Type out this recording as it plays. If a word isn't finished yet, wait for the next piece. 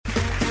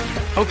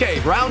Okay,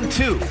 round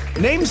two.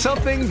 Name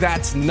something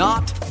that's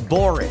not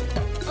boring.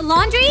 A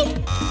laundry?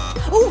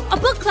 Ooh, a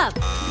book club.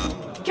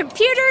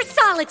 Computer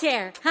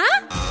solitaire,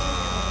 huh?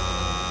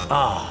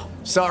 Ah,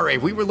 sorry,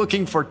 we were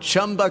looking for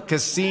Chumba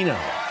Casino.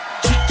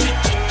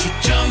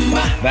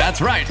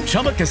 That's right,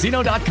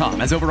 ChumbaCasino.com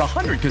has over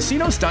 100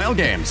 casino-style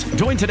games.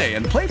 Join today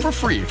and play for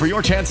free for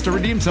your chance to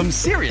redeem some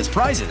serious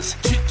prizes.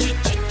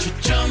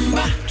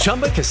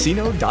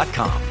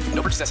 ChumbaCasino.com.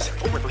 No purchase necessary.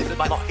 Void where prohibited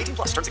by law. 18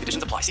 plus terms and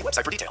conditions apply. See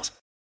website for details.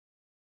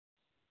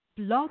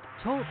 Blog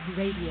Talk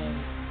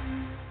Radio.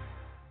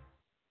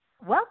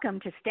 Welcome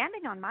to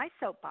Standing on My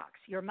Soapbox,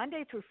 your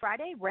Monday through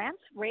Friday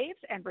rants, raves,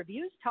 and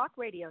reviews talk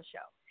radio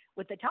show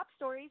with the top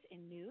stories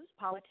in news,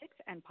 politics,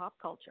 and pop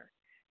culture.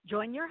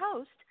 Join your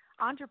host,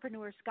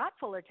 entrepreneur Scott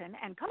Fullerton,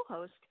 and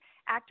co-host,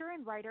 actor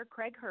and writer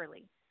Craig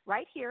Hurley,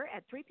 right here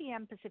at 3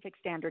 p.m. Pacific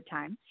Standard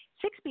Time,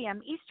 6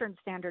 p.m. Eastern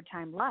Standard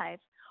Time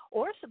live,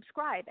 or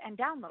subscribe and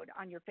download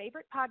on your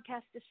favorite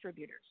podcast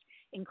distributors,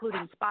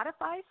 including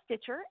Spotify,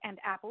 Stitcher, and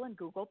Apple and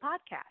Google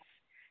Podcasts.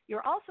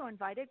 You're also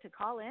invited to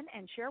call in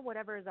and share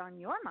whatever is on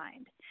your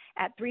mind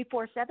at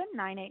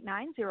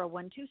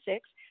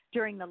 347-989-0126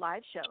 during the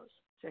live shows.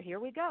 So here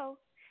we go.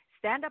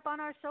 Stand up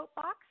on our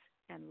soapbox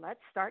and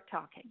let's start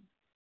talking.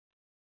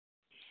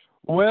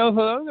 Well,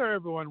 hello there,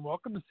 everyone.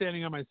 Welcome to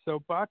Standing on My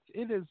Soapbox.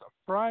 It is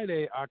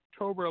Friday,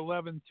 October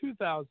 11,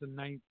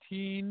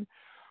 2019.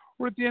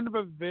 We're at the end of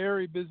a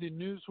very busy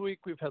news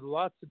week. We've had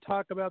lots to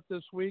talk about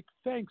this week.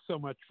 Thanks so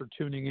much for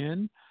tuning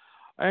in.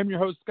 I am your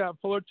host, Scott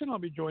Fullerton. I'll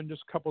be joined in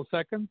just a couple of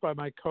seconds by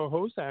my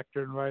co-host,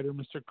 actor and writer,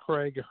 Mr.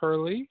 Craig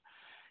Hurley.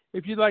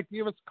 If you'd like to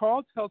give us a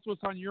call, tell us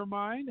what's on your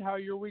mind, how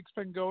your week's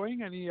been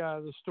going, any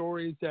of the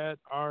stories that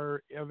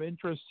are of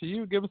interest to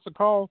you, give us a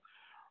call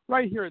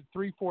right here at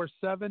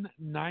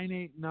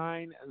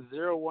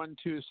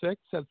 347-989-0126.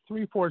 That's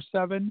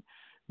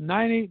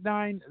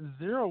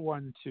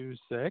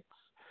 347-989-0126.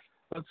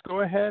 Let's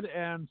go ahead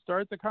and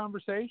start the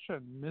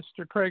conversation.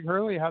 Mr. Craig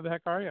Hurley, how the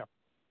heck are you?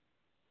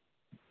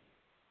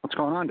 What's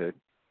going on, dude?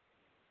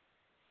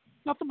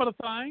 Nothing but a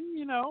fine,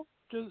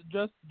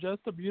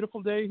 just a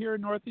beautiful day here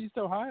in Northeast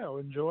Ohio,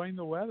 enjoying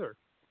the weather.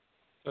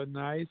 It's a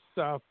nice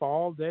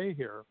fall day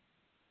here.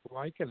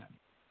 Liking it.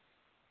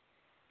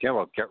 Yeah,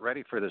 well, get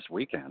ready for this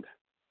weekend.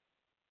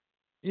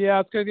 Yeah,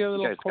 it's going to get a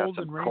little you guys cold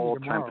got some and rainy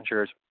cold tomorrow.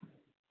 temperatures.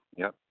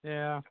 Yep.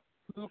 Yeah, a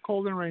little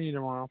cold and rainy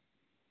tomorrow.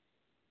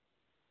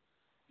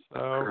 So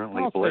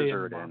currently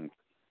blizzard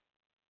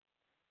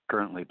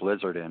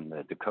in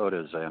the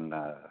Dakotas and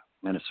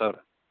Minnesota.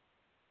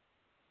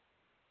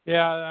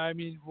 Yeah, I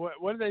mean,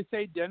 what did they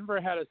say? Denver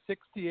had a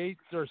 68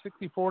 or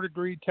 64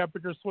 degree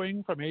temperature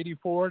swing from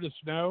 84 to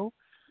snow.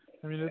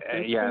 I mean, it's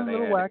been a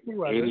little wacky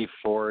weather.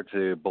 84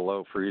 to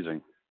below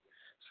freezing.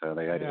 So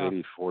they had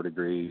 84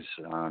 degrees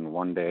on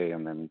one day,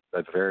 and then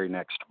the very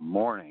next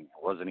morning,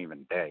 it wasn't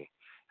even day,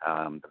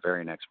 the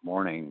very next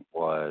morning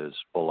was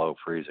below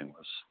freezing,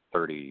 was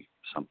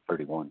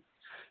 31.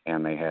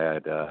 And they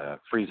had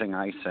freezing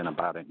ice and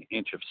about an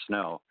inch of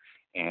snow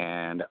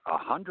and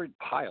 100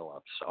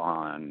 pileups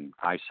on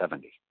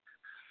I-70.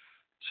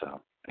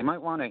 So they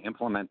might want to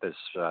implement this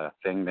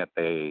thing that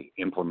they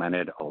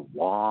implemented a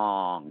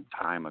long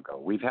time ago.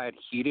 We've had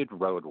heated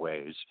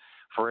roadways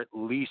for at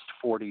least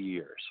 40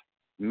 years,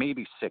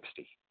 maybe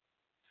 60.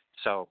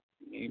 So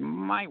you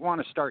might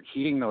want to start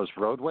heating those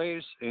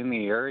roadways in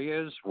the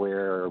areas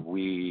where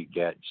we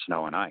get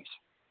snow and ice.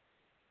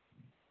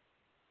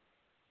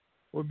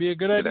 Would be a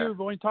good idea. We've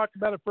only talked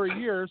about it for a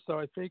year, so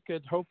I think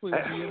it hopefully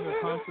will be in the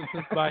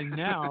consciousness by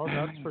now.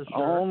 That's for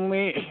sure.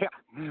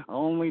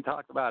 Only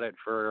talked about it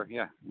for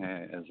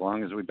as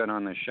long as we've been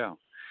on this show.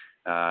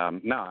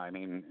 No, I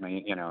mean,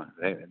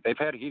 they've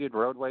had heated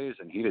roadways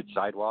and heated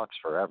sidewalks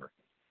forever,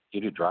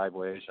 heated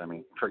driveways. I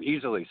mean, for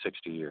easily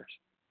 60 years.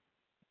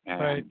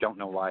 And I don't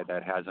know why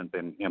that hasn't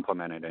been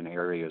implemented in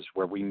areas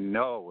where we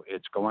know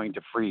it's going to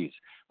freeze.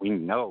 We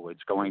know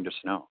it's going to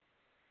snow.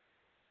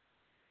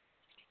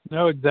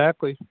 No,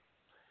 exactly.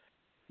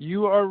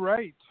 You are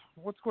right.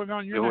 What's going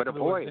on in your You neck would of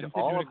the woods? avoid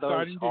all of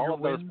those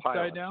winds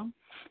die down?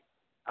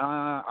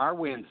 Our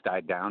winds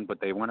died down,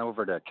 but they went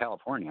over to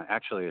California.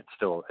 Actually, it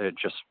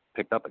just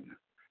picked up again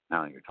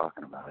now that you're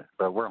talking about it.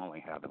 But we're only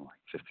having like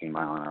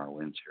 15-mile-an-hour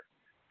winds here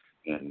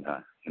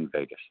in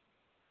Vegas.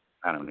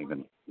 I don't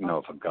even know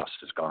if a gust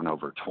has gone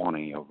over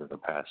 20 over the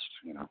past,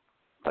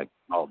 like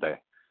all day.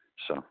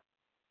 So,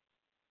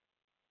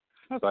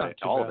 but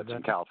all of it's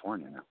in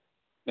California now.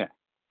 Yeah.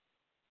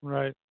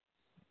 Right.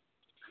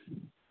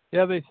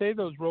 Yeah, they say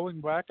those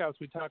rolling blackouts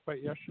we talked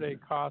about yesterday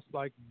cost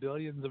like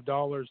billions of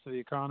dollars to the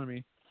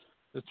economy.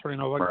 It's a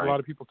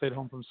lot of people stayed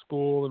home from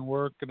school and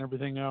work and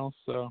everything else.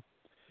 So,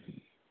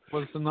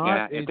 was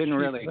not a cheap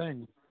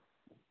thing.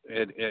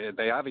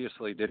 They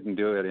obviously didn't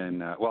do it in.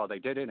 They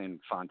did it in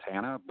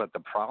Fontana, but the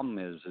problem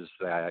is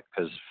that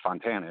because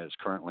Fontana is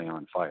currently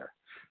on fire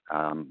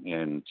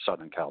in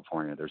Southern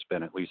California, there's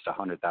been at least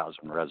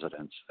 100,000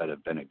 residents that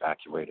have been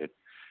evacuated.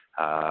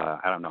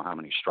 I don't know how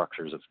many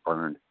structures have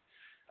burned,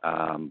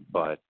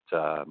 but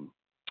that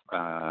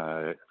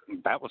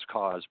was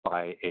caused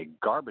by a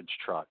garbage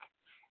truck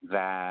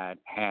that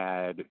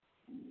had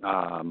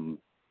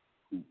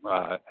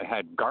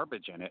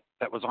garbage in it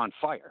that was on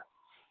fire,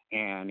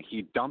 and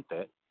he dumped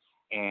it,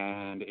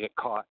 and it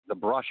caught the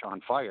brush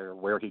on fire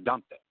where he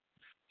dumped it.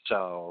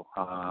 So,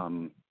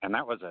 and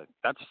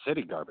that's a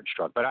city garbage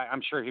truck, but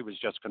I'm sure he was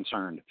just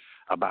concerned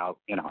about,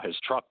 his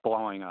truck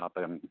blowing up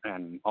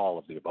and all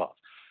of the above.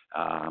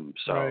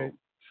 Right.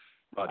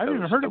 I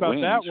didn't heard about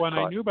that one.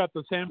 I knew about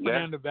the San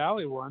Fernando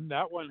Valley one.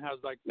 That one has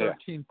like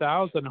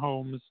 13,000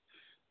 homes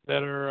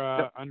that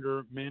are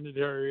under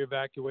mandatory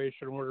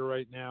evacuation order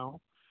right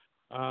now.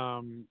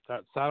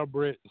 That Saddle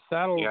Ridge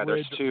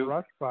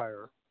brush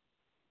fire.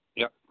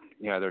 Yep.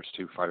 Yeah, there's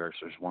two fires.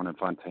 There's one in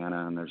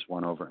Fontana, and there's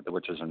one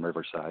which is in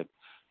Riverside,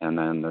 and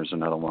then there's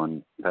another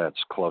one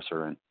that's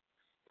closer in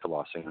to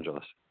Los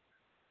Angeles.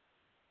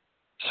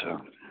 So.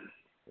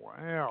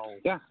 Wow.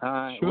 Yeah,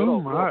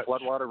 little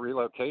floodwater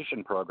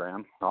relocation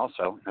program.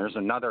 Also, there's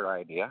another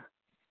idea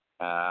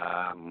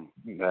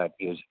that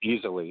is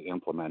easily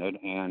implemented,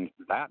 and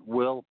that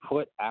will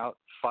put out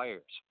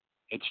fires.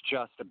 It's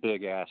just a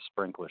big-ass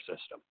sprinkler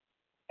system.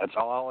 That's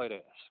all it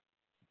is.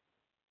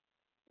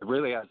 It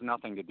really has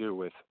nothing to do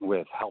with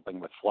helping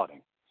with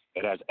flooding.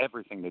 It has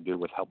everything to do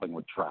with helping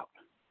with drought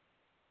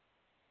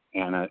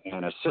and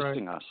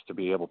assisting us to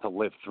be able to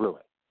live through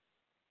it.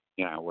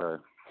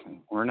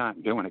 We're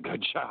not doing a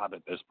good job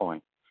at this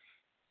point.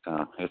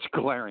 It's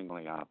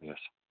glaringly obvious.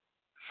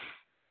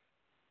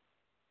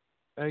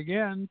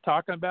 Again,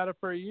 talking about it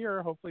for a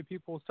year, hopefully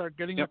people will start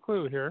getting a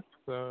clue here.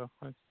 So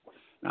I've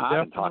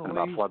been talking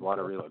about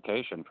floodwater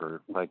relocation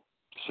for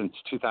since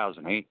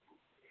 2008.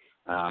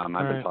 I've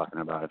been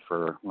talking about it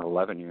for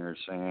 11 years,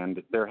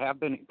 and there have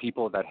been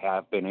people that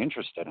have been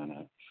interested in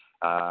it.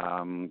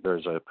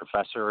 There's a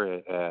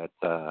professor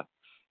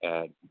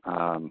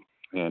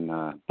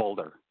in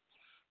Boulder,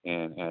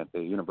 and at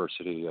the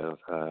University of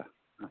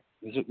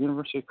is it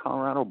University of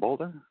Colorado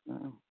Boulder?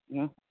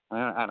 Yeah,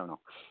 I don't know,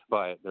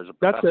 but there's a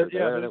professor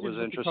there that was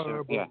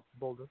interested.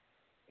 Boulder.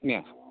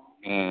 Yeah,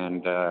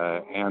 and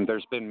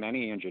there's been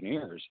many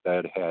engineers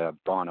that have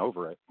gone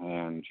over it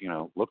and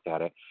looked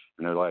at it,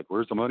 and they're like,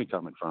 "Where's the money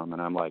coming from?"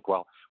 And I'm like,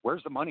 "Well,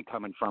 where's the money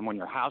coming from when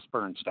your house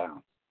burns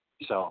down?"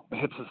 So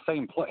it's the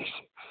same place,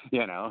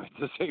 it's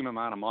the same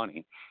amount of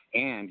money,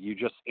 and you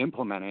just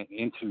implement it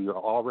into your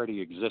already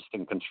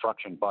existing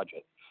construction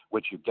budget,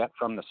 which you get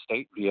from the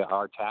state via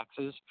our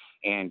taxes,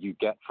 and you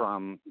get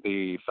from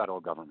the federal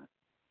government.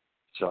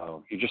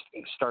 So you just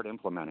start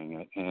implementing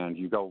it, and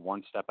you go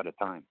one step at a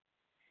time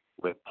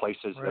with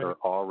places that are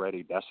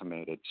already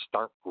decimated.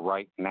 Start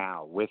right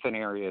now with an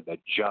area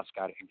that just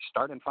got hit.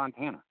 Start in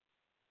Fontana.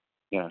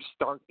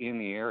 Start in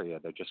the area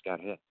that just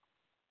got hit.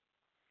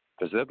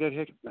 Because they'll get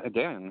hit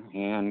again,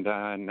 and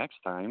next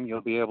time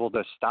you'll be able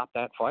to stop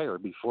that fire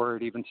before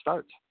it even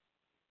starts.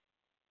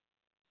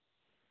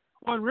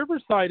 Well, and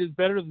Riverside is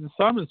better than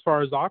some as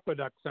far as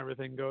aqueducts and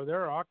everything go.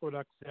 There are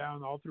aqueducts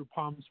down all through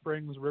Palm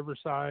Springs,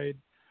 Riverside,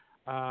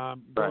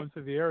 going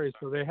through the area.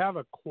 So they have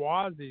a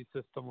quasi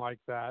system like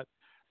that,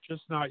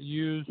 just not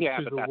used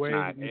to the way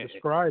that you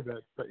describe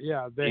it. But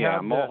they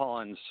have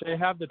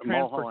the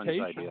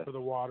transportation for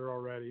the water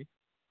already.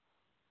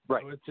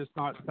 Right. So it's just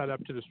not set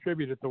up to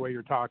distribute it the way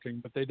you're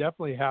talking, but they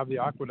definitely have the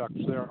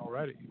aqueducts there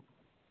already.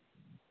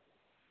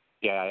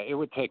 Yeah, it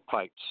would take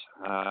pipes.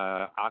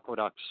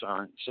 Aqueducts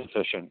aren't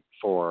sufficient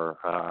for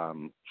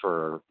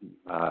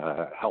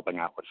helping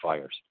out with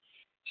fires,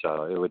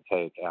 so it would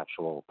take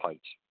actual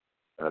pipes,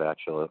 or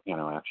actual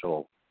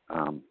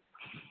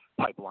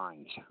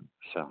pipelines.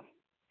 So,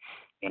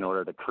 in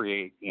order to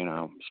create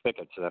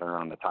spigots that are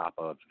on the top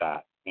of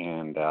that,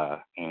 and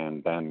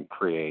then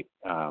create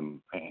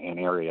an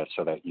area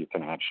so that you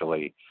can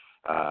actually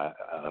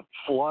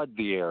flood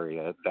the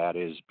area that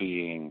is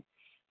being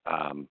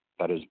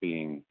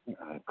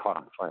caught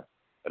on fire,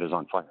 that is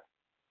on fire.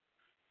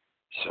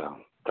 So,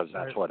 because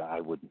that's what I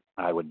would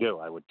do.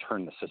 I would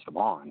turn the system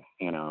on,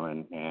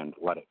 and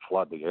let it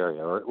flood the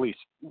area, or at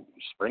least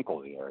sprinkle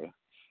the area.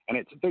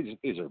 And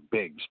these are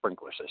big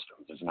sprinkler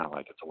systems. It's not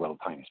like it's a little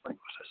tiny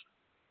sprinkler system.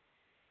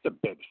 It's a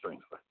big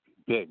sprinkler,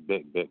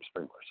 big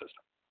sprinkler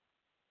system.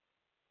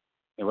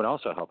 It would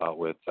also help out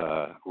with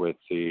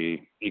the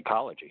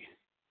ecology,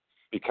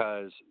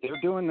 because they're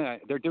doing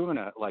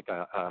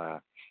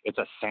it's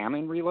a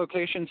salmon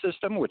relocation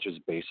system, which is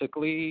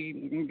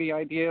basically the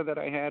idea that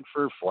I had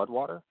for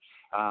floodwater.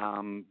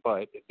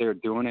 But they're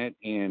doing it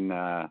in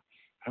I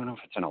don't know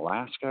if it's in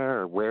Alaska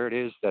or where it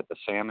is that the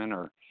salmon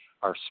are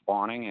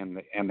spawning,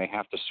 and they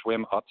have to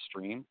swim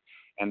upstream,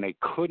 and they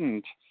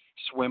couldn't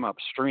swim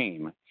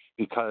upstream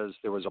because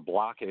there was a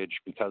blockage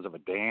because of a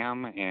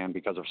dam and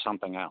because of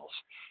something else,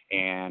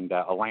 and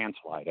a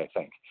landslide, I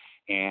think.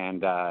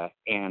 And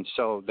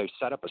so they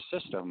set up a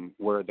system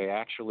where they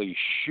actually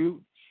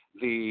shoot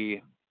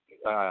the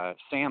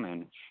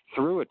salmon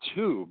through a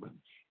tube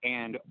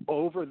and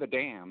over the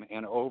dam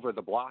and over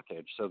the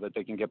blockage so that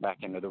they can get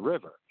back into the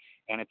river.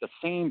 And at the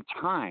same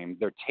time,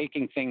 they're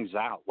taking things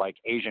out like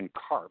Asian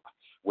carp,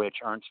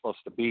 which aren't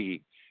supposed to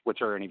be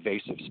which are an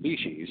invasive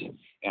species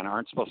and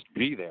aren't supposed to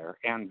be there,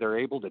 and they're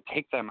able to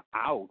take them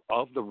out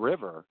of the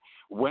river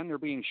when they're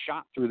being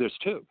shot through this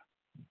tube.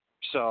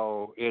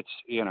 So it's,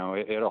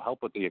 it'll help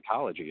with the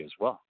ecology as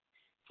well,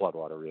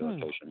 floodwater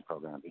relocation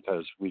program,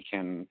 because we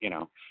can,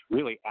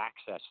 really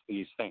access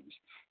these things,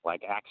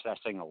 like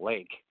accessing a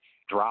lake,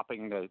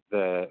 dropping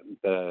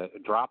the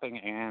dropping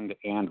and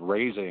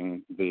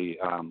raising the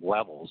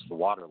levels, the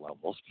water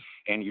levels,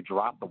 and you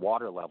drop the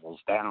water levels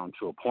down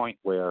to a point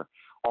where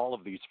all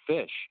of these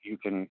fish you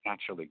can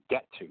actually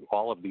get to,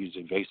 all of these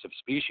invasive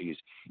species,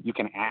 you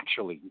can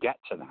actually get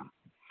to them.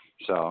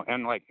 So,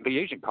 and like the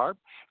Asian carp,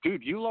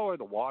 dude, you lower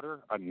the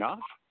water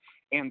enough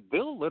and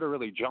they'll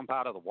literally jump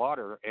out of the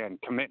water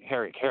and commit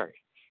hara-kiri.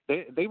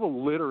 They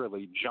will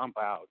literally jump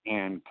out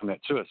and commit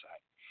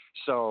suicide.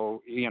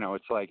 So,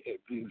 it's like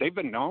they've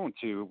been known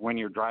to, when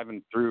you're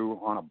driving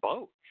through on a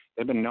boat,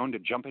 they've been known to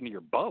jump into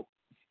your boat.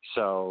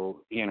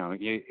 So,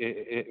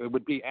 it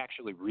would be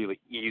actually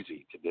really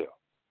easy to do,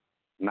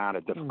 not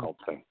a difficult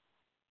thing.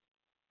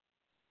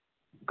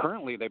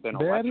 Currently, they've been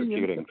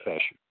electrocuting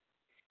fish.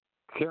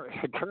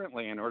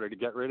 Currently, in order to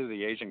get rid of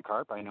the Asian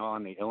carp, I know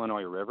on the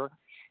Illinois River,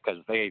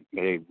 because they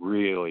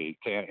really,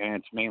 and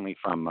it's mainly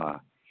from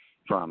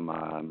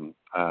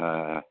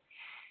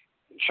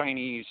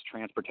Chinese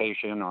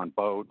transportation on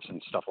boats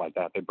and stuff like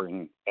that. They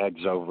bring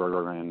eggs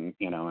over, and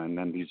and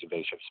then these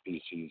invasive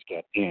species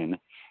get in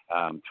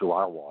to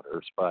our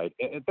waters. But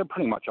they're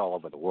pretty much all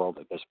over the world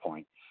at this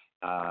point.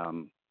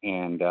 And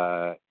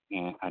I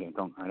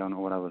don't know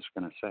what I was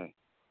going to say.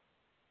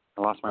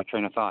 I lost my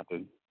train of thought,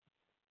 dude.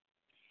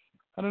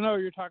 I don't know.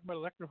 You're talking about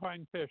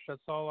electrifying fish.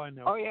 That's all I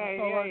know. Oh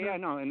yeah.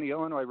 No, in the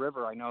Illinois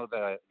River, I know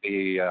that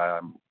the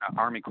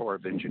Army Corps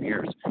of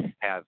Engineers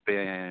have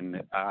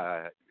been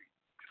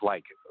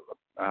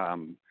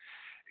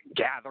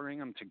gathering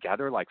them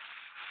together,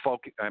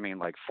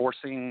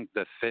 forcing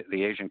the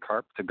Asian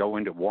carp to go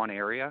into one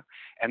area,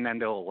 and then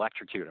they'll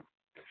electrocute them,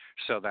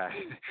 so that.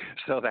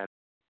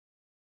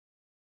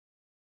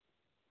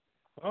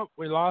 Oh,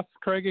 we lost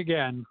Craig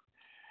again.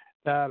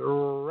 That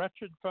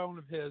wretched phone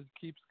of his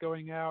keeps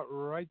going out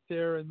right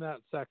there in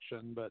that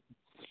section. But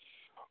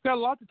we've got a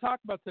lot to talk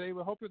about today.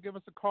 We hope you'll give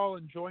us a call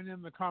and join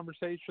in the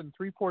conversation,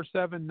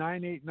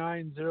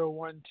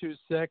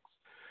 347-989-0126.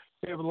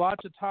 We have a lot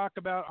to talk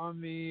about on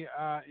the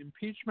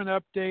impeachment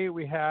update.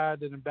 We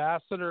had an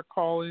ambassador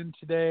call in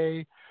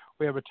today.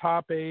 We have a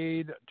top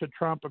aide to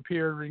Trump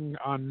appearing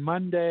on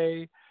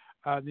Monday.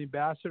 The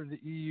ambassador to the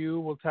EU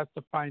will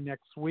testify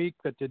next week.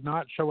 That did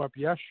not show up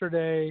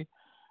yesterday.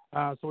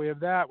 So we have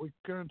that. We're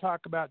going to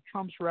talk about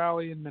Trump's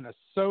rally in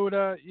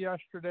Minnesota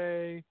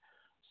yesterday,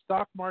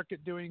 stock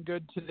market doing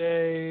good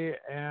today,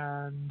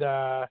 and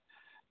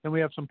then we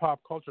have some pop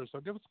culture. So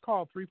give us a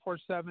call,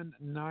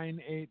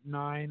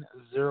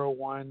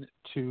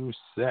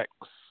 347-989-0126.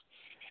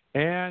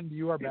 And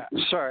you are back.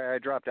 Sorry, I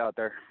dropped out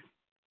there.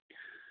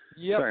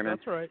 Yep, sorry, man.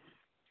 That's right.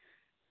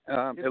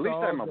 At least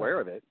I'm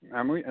aware of it.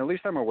 At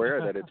least I'm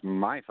aware that it's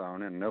my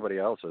phone and nobody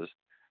else's.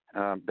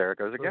 There it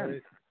goes again.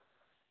 Right.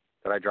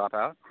 Did I drop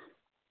out?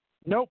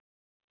 Nope.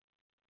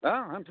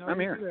 Oh, I'm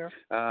here.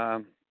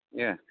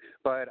 Yeah,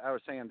 but I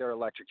was saying they're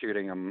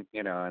electrocuting them,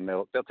 and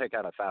they'll take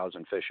out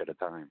 1,000 fish at a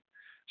time.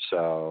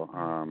 So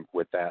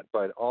with that,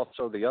 but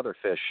also the other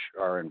fish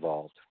are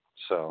involved.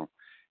 So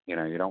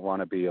you don't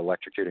want to be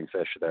electrocuting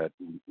fish that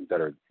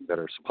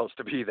are supposed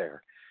to be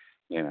there.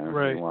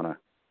 Right. You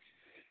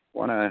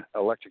want to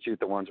electrocute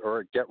the ones,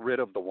 or get rid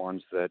of the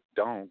ones that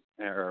don't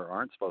or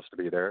aren't supposed to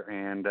be there.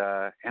 And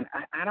I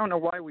don't know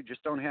why we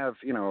just don't have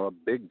a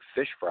big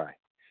fish fry,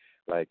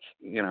 like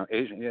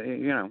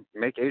Asian,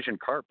 make Asian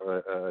carp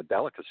a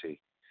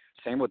delicacy.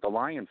 Same with the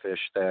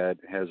lionfish that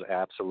has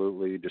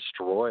absolutely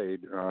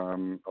destroyed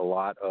a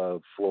lot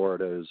of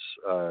Florida's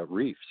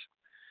reefs.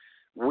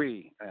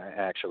 We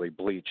actually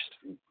bleached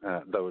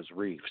those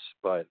reefs,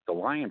 but the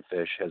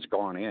lionfish has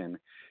gone in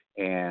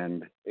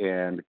and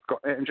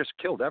just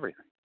killed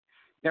everything.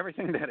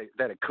 Everything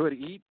that it could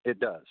eat, it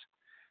does.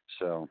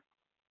 So,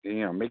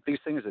 make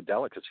these things a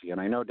delicacy. And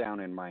I know down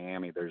in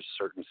Miami, there's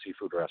certain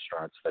seafood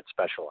restaurants that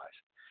specialize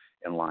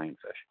in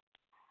lionfish,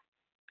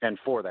 and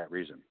for that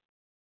reason.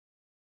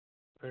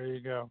 There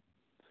you go.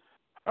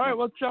 All right,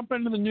 let's jump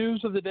into the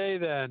news of the day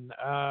then.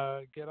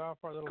 Get off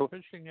our little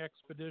fishing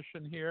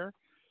expedition here.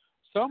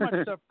 So much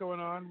stuff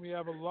going on. We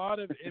have a lot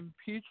of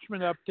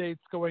impeachment updates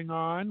going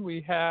on.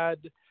 We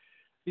had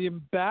the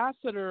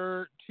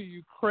ambassador to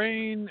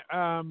Ukraine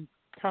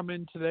come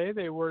in today.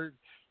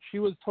 She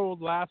was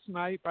told last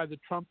night by the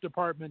Trump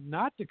department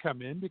not to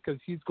come in because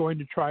he's going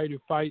to try to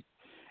fight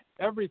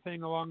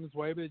everything along his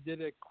way, but they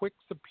did a quick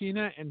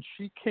subpoena, and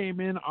she came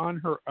in on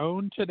her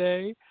own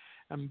today.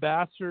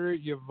 Ambassador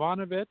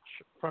Yovanovitch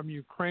from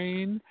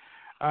Ukraine.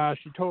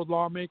 She told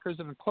lawmakers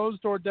in a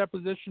closed-door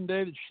deposition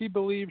today that she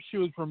believes she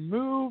was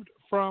removed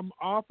from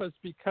office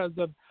because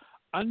of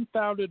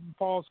unfounded and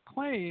false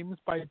claims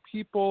by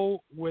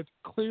people with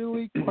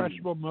clearly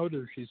questionable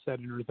motives, she said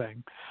in her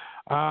thing.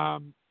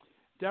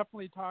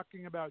 Definitely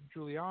talking about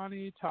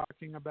Giuliani,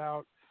 talking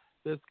about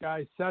this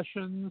guy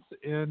Sessions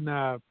in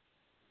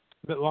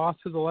that lost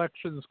his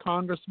election as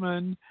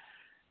congressman.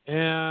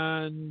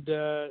 And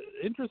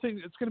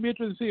interesting, it's going to be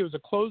interesting to see. It was a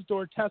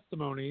closed-door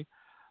testimony,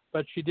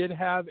 but she did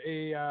have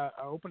a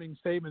opening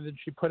statement that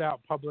she put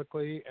out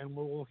publicly, and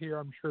we'll hear,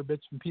 I'm sure,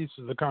 bits and pieces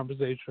of the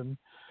conversation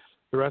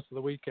the rest of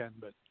the weekend.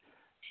 But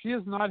she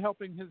is not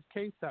helping his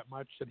case that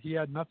much, that he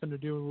had nothing to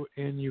do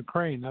in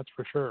Ukraine, that's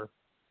for sure.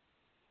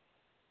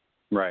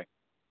 Right.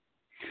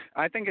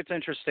 I think it's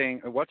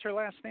interesting. What's her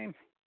last name?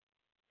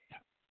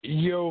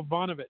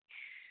 Jovanovic.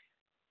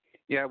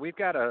 Yeah, we've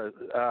got it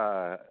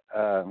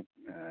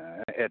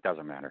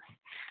doesn't matter.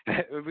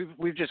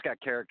 We've just got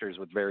characters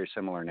with very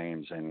similar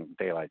names in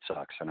Daylight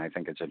Sucks, and I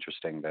think it's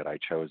interesting that I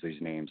chose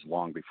these names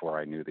long before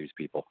I knew these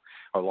people,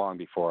 or long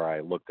before I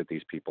looked at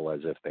these people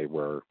as if they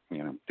were,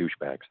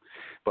 douchebags.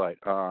 But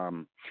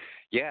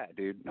yeah,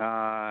 dude.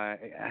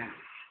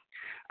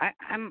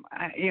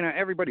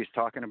 Everybody's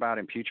talking about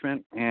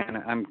impeachment, and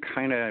I'm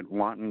kind of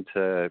wanting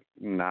to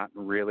not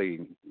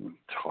really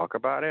talk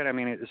about it. I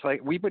mean, it's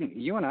like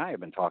you and I have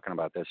been talking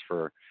about this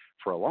for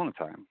a long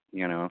time,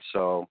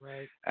 so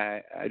right.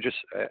 I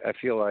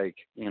feel like,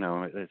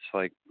 it's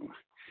like,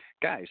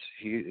 guys,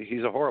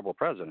 he's a horrible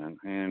president,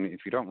 and if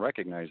you don't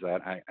recognize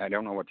that, I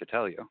don't know what to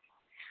tell you.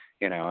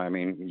 I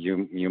mean,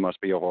 you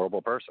must be a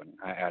horrible person.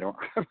 I don't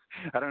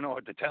I don't know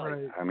what to tell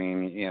you. I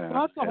mean,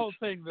 well, that's the whole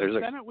thing. The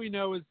Senate, we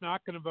know, is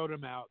not going to vote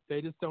him out.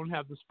 They just don't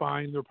have the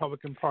spine, the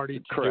Republican Party,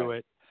 to do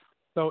it.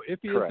 So if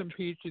he is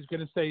impeached, he's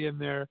going to stay in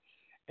there.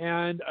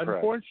 And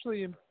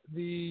unfortunately,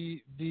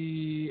 the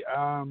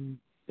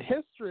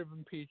history of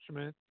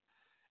impeachment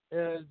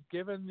is,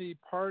 given the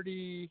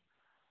party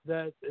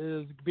that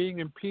is being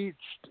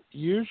impeached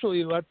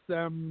usually lets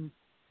them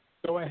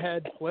go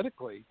ahead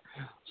politically.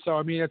 So,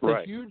 I mean, it's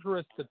a huge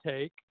risk to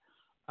take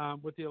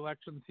with the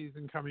election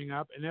season coming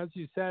up. And as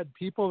you said,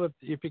 people, that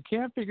if you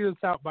can't figure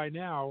this out by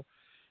now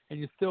and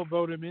you still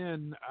vote him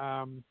in,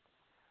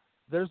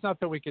 there's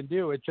nothing we can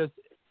do. It just,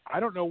 I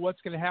don't know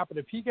what's going to happen.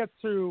 If he gets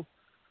through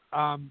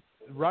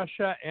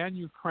Russia and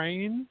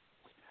Ukraine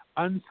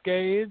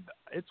unscathed,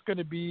 it's going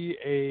to be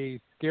a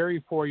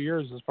scary 4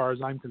 years as far as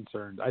I'm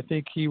concerned. I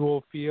think he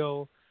will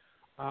feel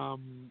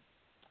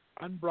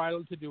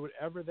unbridled to do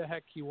whatever the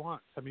heck he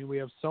wants. I mean, we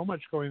have so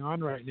much going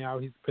on right now.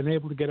 He's been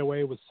able to get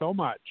away with so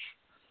much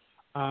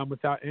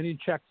without any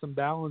checks and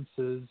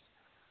balances,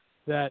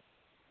 that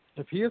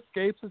if he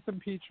escapes this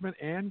impeachment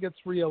and gets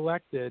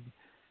reelected,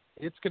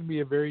 it's going to be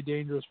a very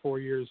dangerous 4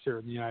 years here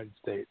in the United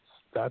States.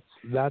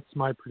 That's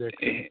my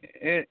prediction.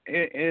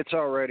 It's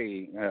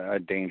already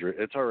dangerous.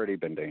 It's already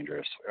been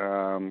dangerous,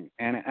 and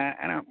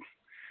I don't.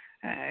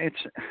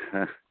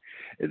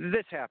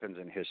 This happens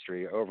in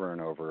history over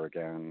and over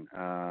again.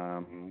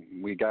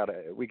 We get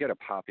a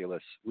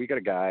populace. We get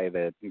a guy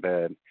that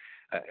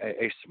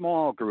a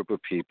small group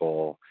of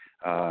people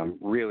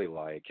really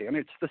like, and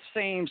it's the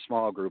same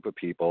small group of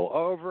people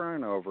over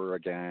and over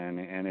again.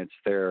 And it's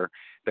their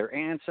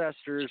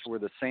ancestors were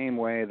the same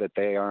way that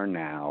they are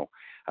now.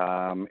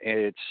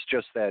 It's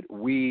just that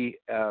we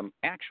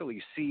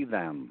actually see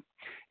them.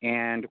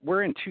 And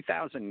we're in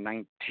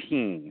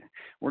 2019.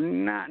 We're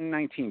not in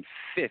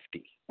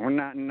 1950. We're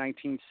not in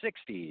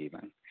 1960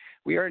 even.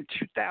 We are in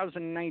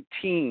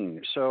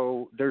 2019.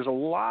 So there's a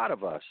lot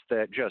of us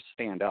that just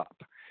stand up.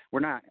 We're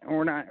not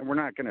going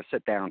to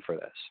sit down for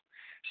this.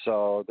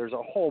 So there's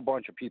a whole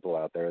bunch of people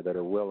out there that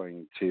are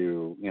willing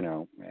to,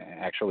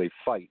 actually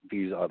fight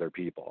these other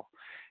people.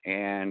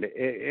 And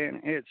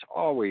it's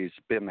always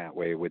been that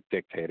way with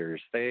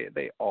dictators.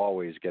 They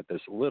always get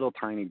this little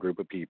tiny group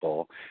of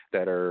people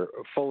that are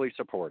fully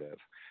supportive.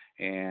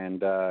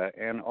 And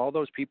all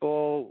those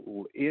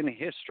people in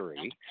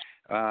history,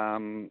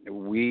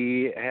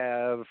 we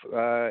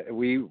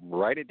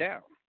write it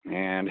down.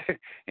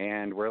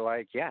 And we're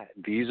like, yeah,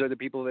 these are the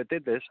people that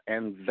did this,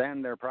 and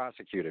then they're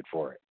prosecuted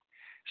for it.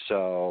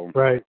 So,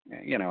 I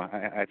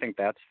think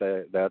that's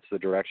the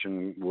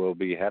direction we'll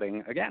be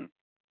heading again.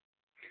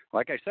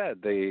 Like I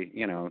said,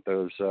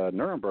 those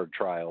Nuremberg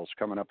trials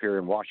coming up here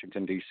in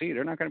Washington, D.C.,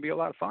 they're not going to be a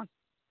lot of fun.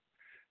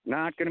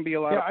 Not going to be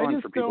a lot of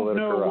fun for people that are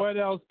corrupt. I just don't know what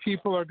else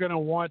people are going to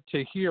want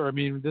to hear. I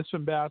mean, this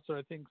ambassador,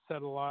 I think,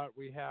 said a lot.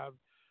 We have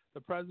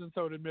the president's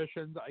own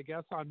admissions. I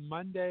guess on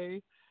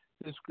Monday,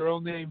 this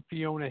girl named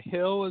Fiona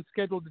Hill is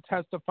scheduled to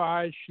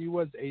testify. She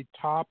was a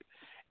top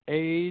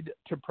aide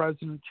to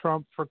President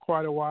Trump for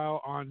quite a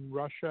while on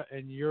Russia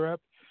and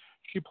Europe.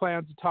 She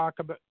plans to talk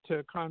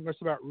to Congress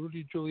about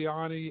Rudy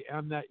Giuliani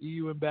and that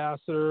EU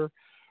ambassador,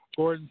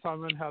 Gordon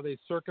Sondland, how they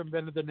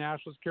circumvented the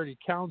National Security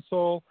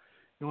Council.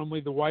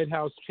 Normally the White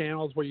House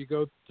channels where you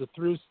go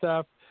through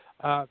stuff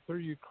through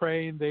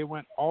Ukraine, they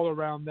went all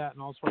around that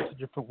in all sorts of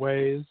different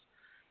ways.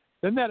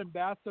 Then that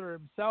ambassador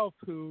himself,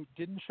 who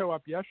didn't show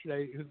up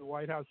yesterday, who the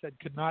White House said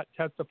could not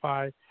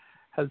testify,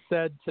 has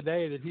said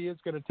today that he is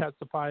going to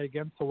testify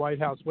against the White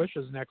House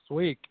wishes next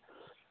week.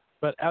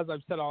 But as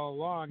I've said all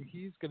along,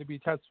 he's going to be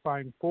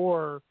testifying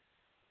for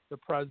the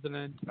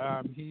president.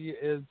 He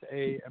is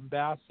a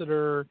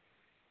ambassador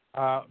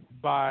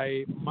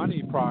by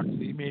money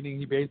proxy, meaning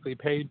he basically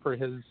paid for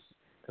his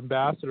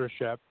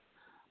ambassadorship.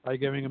 by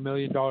giving $1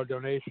 million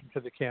donation to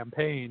the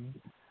campaign.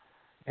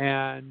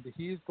 And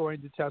he's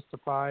going to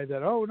testify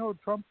that, oh, no,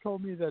 Trump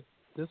told me that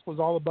this was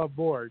all above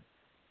board,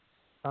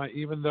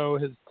 even though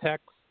his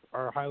texts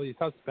are highly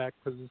suspect,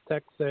 because his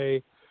texts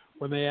say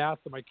when they ask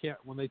him,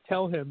 when they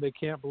tell him they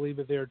can't believe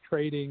that they're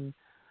trading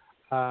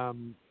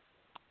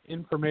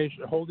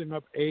information, holding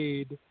up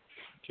aid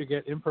to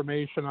get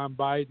information on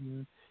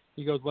Biden,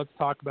 he goes, let's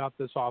talk about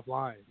this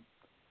offline.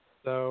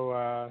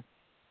 So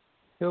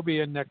he'll be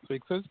in next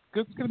week. So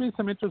it's going to be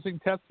some interesting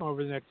testimony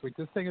over the next week.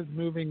 This thing is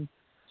moving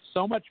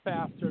so much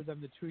faster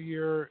than the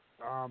 2-year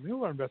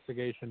Mueller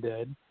investigation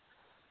did,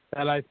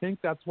 that I think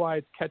that's why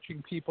it's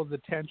catching people's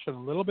attention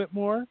a little bit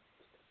more.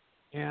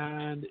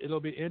 And it'll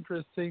be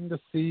interesting to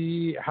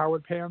see how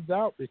it pans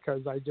out,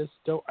 because I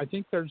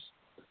think there's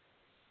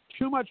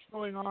too much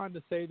going on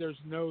to say there's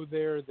no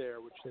there,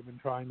 which they've been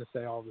trying to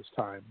say all this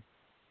time.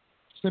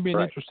 It's going to be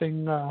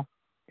an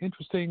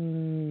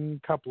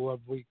interesting couple of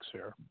weeks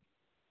here.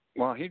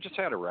 Well, he just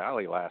had a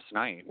rally last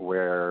night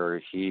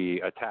where he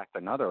attacked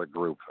another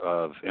group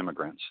of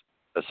immigrants,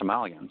 the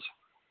Somalians,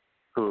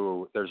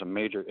 who there's a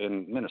major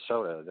in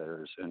Minnesota.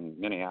 In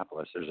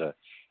Minneapolis. There's a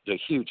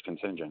huge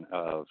contingent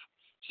of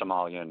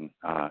Somalian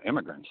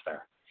immigrants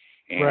there,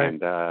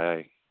 and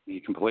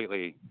he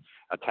completely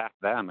attacked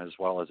them as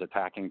well as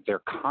attacking their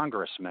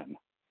congressman.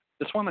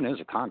 This woman is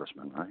a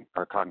congressman, right?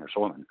 Or a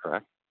congresswoman,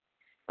 correct?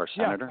 Or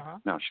senator? Yeah,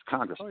 No, she's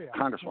congresswoman.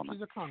 No,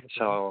 she's a congresswoman.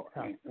 So,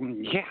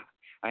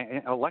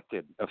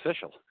 elected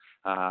official,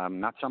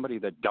 not somebody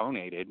that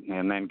donated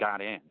and then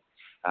got in.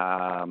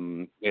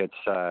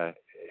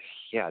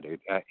 Dude.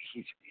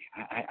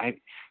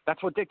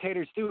 That's what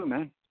dictators do,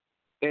 man.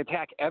 They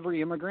attack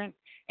every immigrant,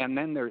 and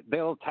then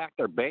they'll attack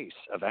their base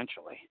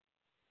eventually.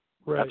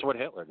 Right. That's what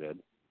Hitler did.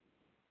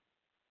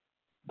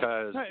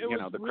 Because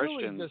the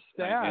really Christians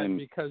sad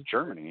in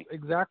Germany.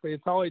 Exactly.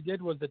 It's all he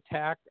did was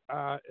attack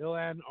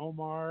Ilhan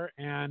Omar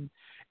and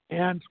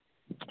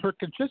her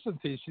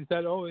consistency. She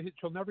said,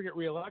 she'll never get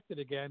reelected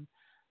again.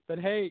 But,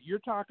 hey, you're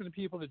talking to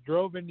people that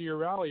drove into your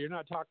rally. You're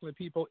not talking to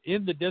people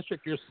in the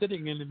district you're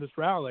sitting in this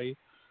rally.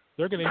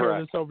 They're going to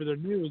hear this over their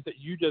news that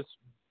you just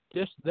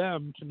dished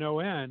them to no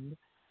end.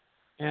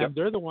 And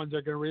they're the ones that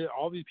are going to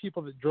all these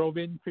people that drove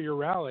in for your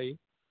rally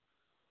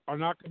are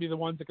not going to be the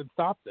ones that can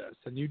stop this.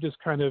 And you just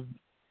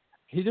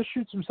he just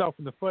shoots himself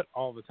in the foot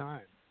all the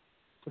time,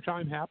 which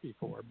I'm happy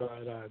for.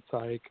 But it's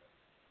like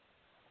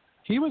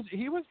I'm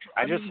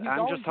just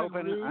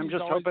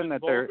hoping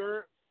that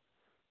they're.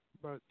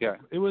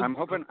 I'm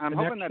hoping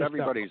that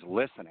everybody's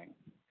listening.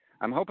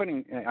 I'm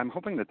hoping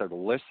that they're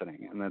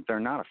listening and that they're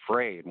not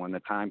afraid when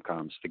the time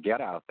comes to get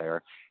out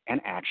there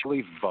and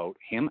actually vote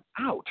him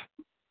out.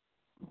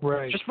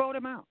 Right. Just vote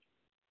him out.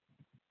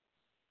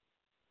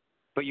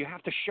 But you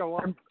have to show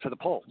up to the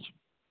polls.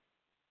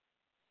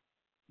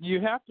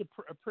 You have to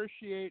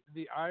appreciate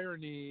the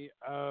irony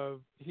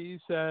of, he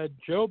said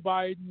Joe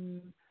Biden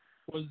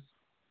was,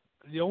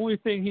 the only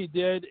thing he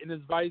did in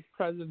his vice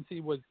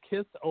presidency was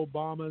kiss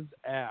Obama's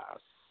ass.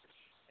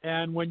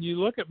 And when you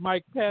look at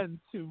Mike Pence,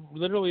 who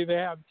literally they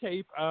have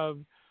tape of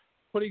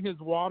putting his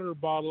water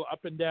bottle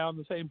up and down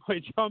the same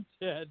place Trump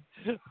did,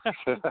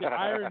 the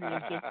irony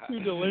is just too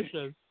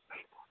delicious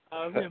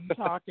of him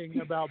talking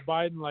about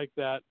Biden like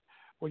that.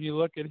 When you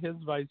look at his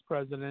vice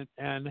president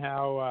and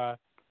how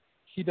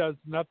he does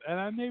nothing,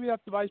 and maybe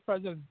that's the vice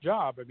president's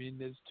job. I mean,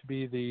 is to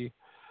be the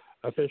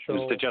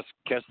official, is to just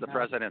kiss the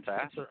president's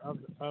ass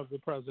of the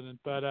president.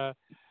 But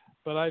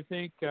I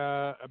think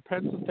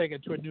Pence has taken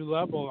it to a new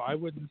level. I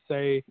wouldn't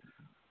say.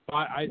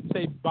 I'd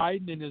say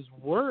Biden in his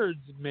words,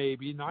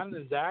 maybe not in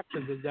his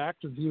actions. His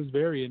actions, he was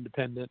very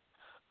independent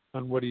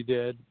on what he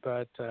did.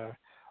 But I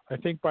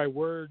think by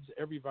words,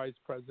 every vice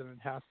president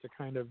has to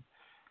kind of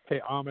pay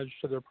homage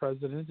to their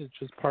president. It's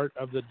just part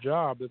of the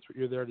job. That's what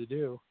you're there to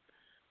do.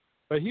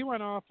 But he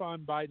went off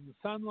on Biden's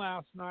son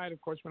last night.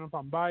 Of course, went off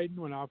on Biden,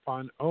 went off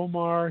on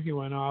Omar. He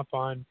went off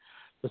on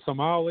the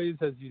Somalis,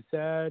 as you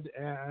said.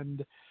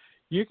 And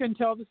you can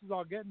tell this is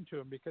all getting to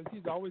him because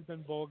he's always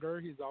been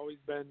vulgar. He's always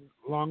been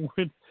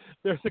long-winded.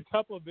 There's a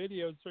couple of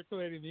videos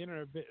circulating the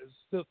internet,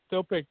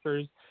 still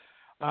pictures.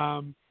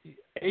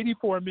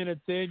 84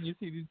 minutes in, you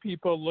see these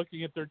people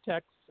looking at their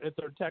text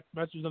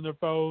messages on their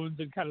phones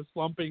and kind of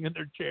slumping in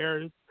their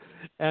chairs,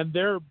 and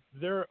they're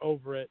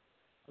over it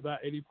about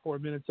 84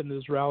 minutes into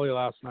this rally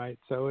last night.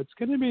 So it's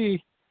going to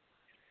be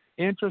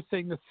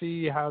interesting to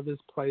see how this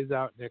plays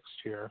out next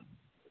year.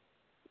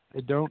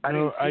 I didn't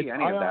see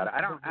any of that.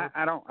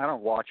 I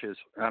don't watch his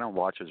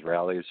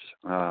rallies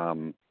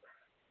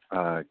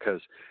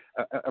because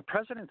a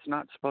president's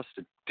not supposed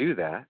to do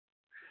that.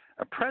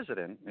 A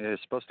president is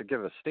supposed to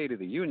give a State of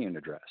the Union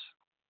address.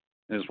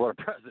 Is what a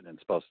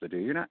president's supposed to do.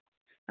 You're not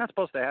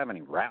supposed to have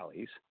any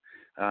rallies.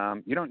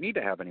 You don't need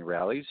to have any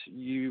rallies.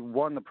 You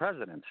won the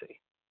presidency.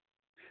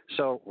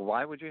 So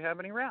why would you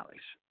have any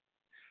rallies?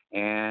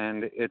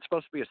 And it's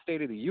supposed to be a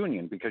State of the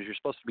Union because you're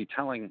supposed to be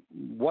telling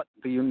what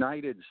the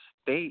United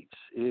States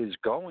is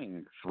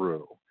going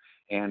through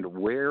and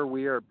where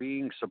we are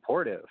being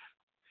supportive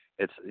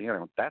It's,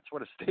 that's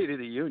what a State of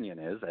the Union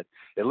is.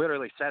 It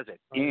literally says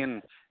it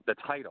in the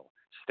title,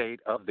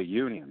 State of the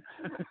Union.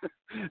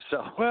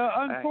 So, well,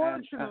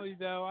 unfortunately,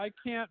 though, I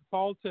can't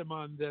fault him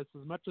on this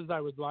as much as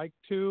I would like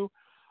to,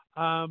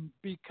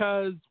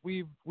 because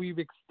we've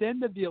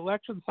extended the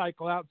election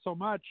cycle out so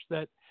much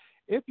that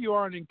if you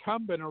are an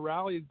incumbent, a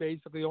rally is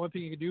basically the only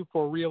thing you can do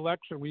for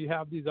re-election. We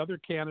have these other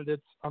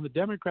candidates on the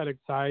Democratic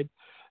side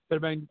that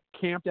have been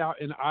camped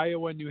out in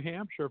Iowa and New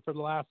Hampshire for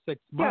the last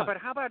 6 months. Yeah, but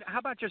how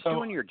about just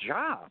doing your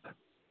job?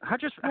 How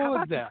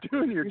about exactly. just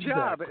doing your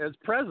job as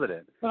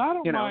president? But I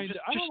don't mind.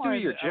 Just do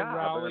your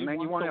job, and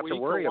then you won't have to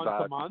worry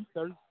about.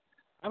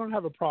 I don't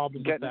have a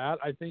problem with that.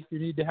 I think you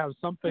need to have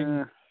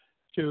something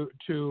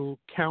to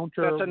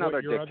counter. That's another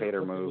what your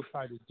dictator other move.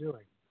 Side is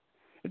doing.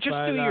 Just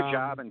do your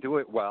job and do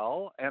it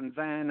well, and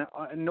then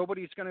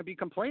nobody's going to be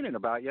complaining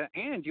about you,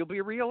 and you'll be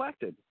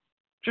reelected.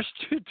 Just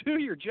do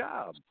your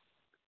job.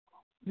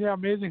 Yeah,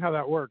 amazing how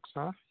that works,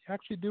 huh? You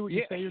actually do what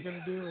you say you're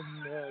going to do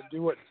and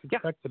do what's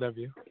expected of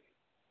you.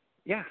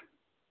 Yeah.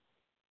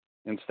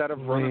 Instead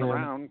of running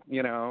around,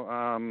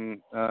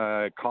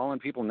 calling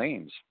people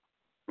names.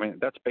 I mean,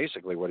 that's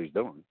basically what he's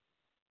doing.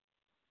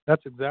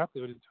 That's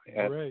exactly what he's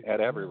doing. At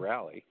every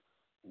rally.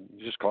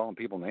 He's just calling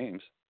people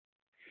names.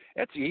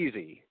 It's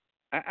easy.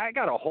 I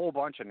got a whole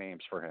bunch of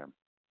names for him.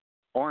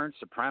 Orange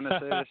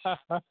supremacist.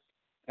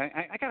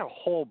 I got a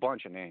whole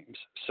bunch of names.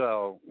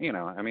 So,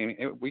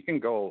 we can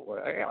go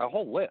a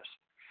whole list.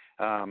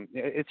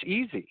 It's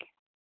easy.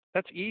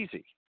 That's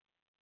easy.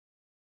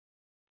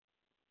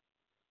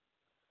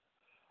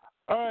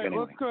 All right,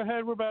 anyway. Let's go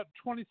ahead. We're about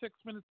 26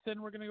 minutes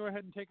in. We're going to go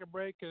ahead and take a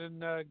break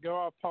and go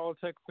off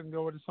politics and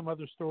go into some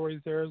other stories.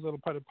 There's a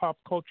little bit of pop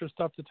culture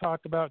stuff to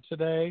talk about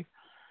today.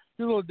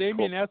 Do a little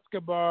Damien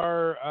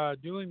Escobar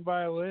dueling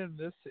violin.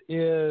 This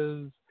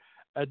is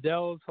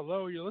Adele's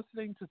Hello. You're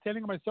listening to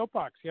Standing on My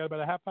Soapbox. You got about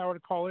a half hour to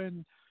call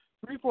in.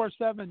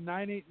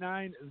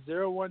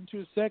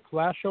 347-989-0126.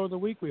 Last show of the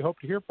week. We hope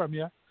to hear from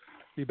you.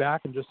 Be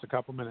back in just a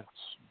couple minutes.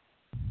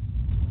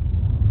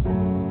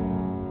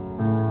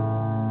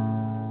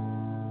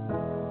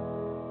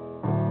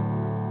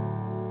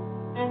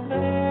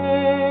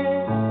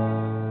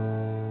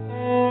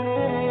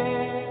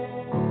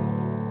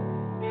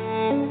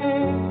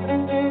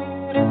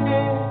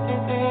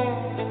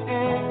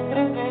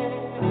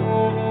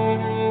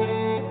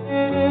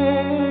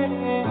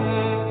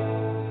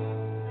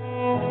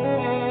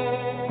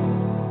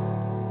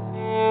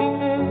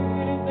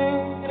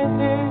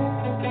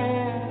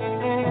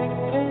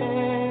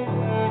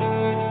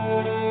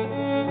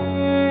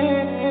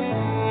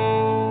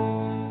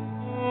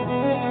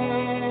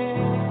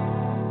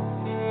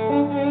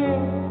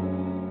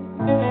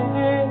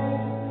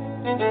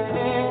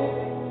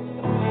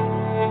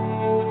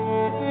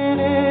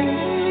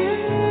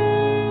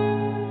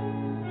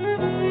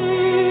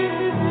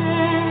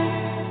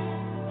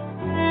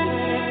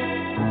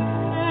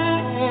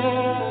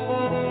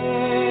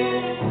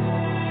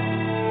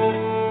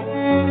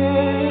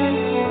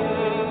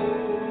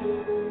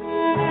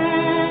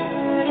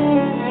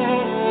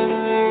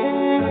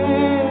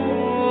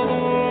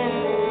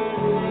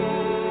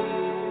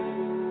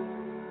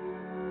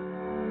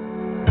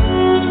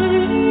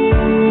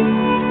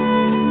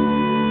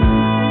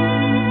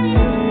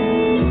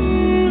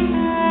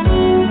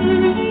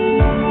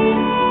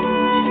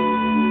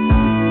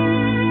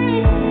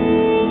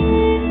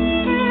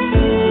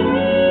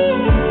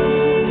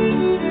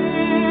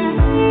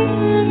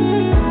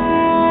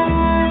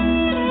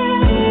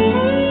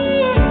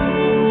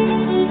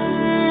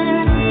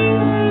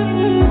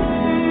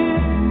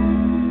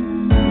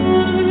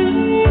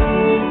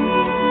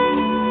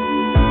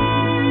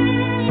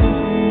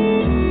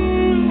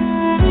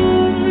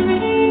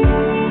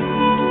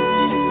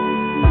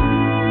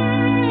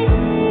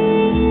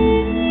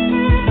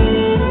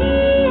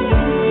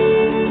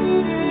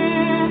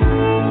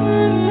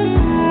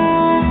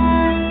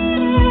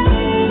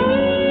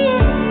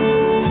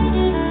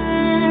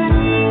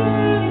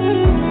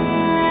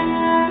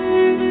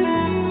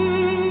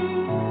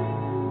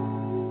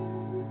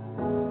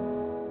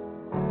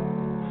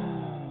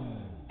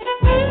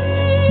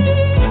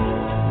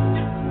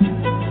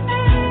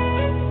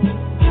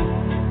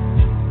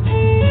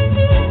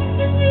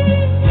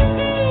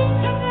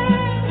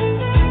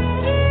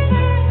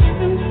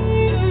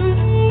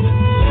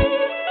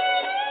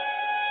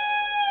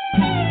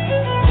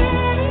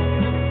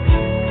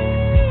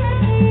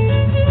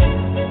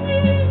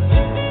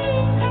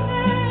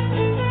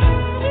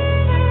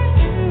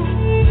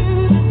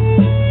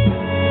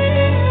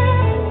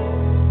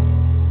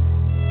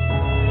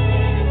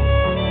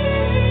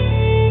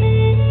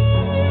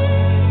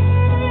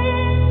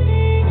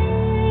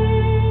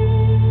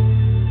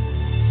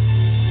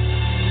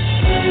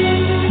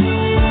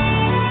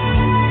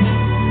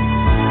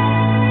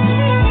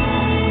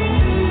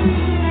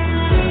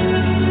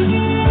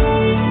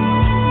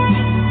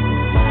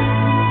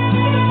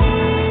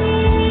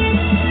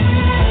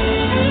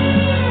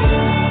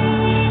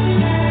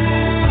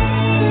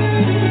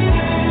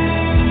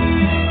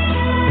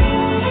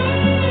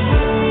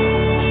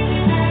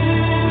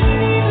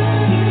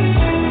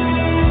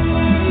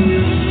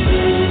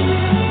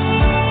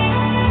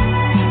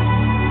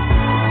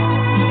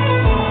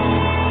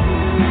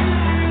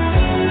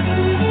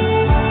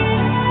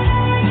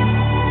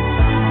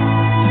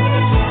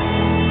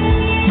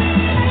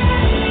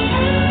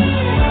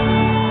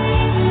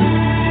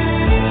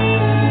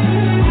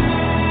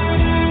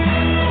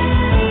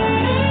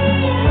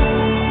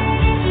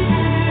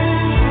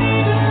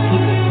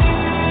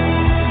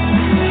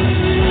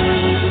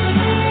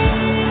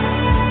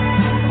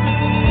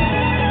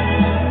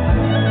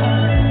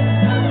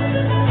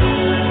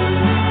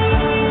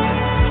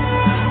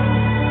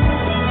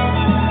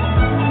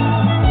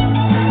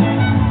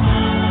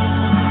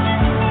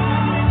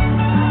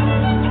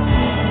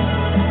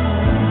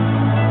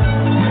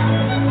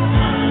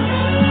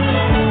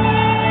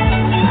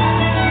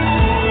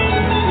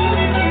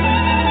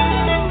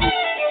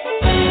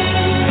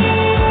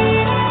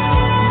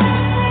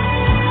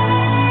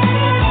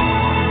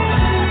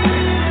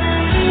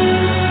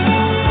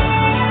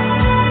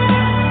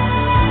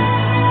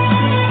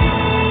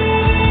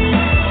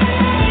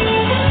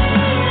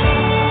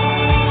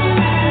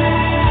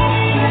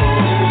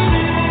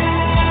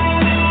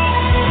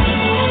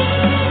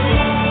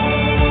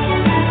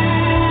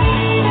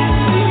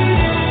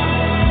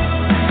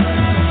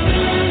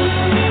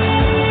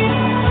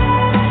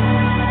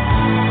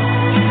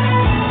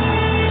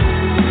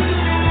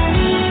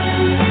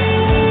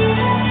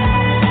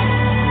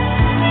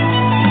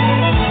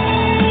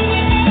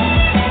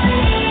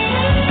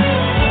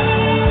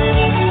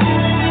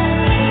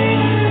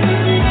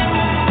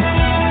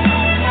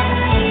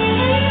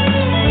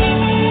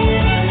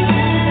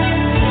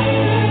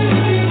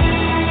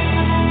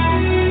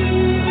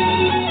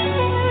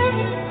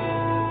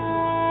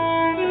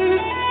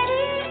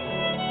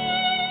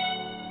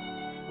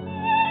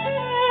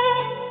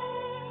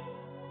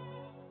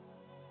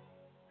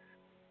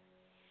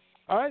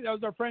 right, that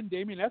was our friend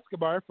Damien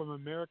Escobar from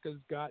America's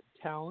Got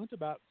Talent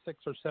about 6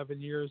 or 7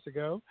 years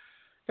ago.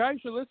 Guys,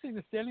 you're listening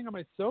to Standing on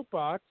My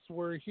Soapbox.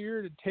 We're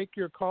here to take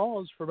your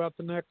calls for about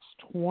the next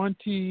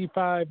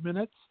 25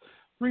 minutes.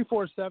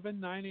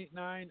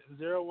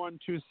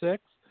 347-989-0126.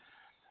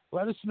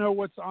 Let us know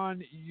what's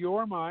on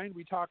your mind.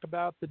 We talk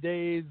about the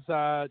day's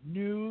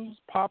news,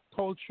 pop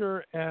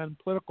culture, and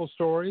political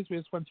stories. We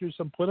just went through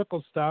some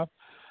political stuff.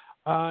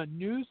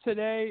 News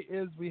today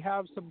is we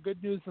have some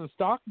good news in the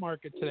stock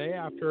market today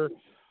after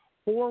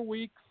 4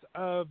 weeks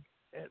of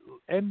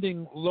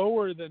ending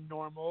lower than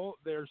normal.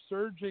 They're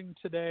surging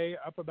today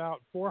up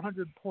about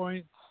 400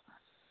 points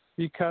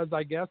because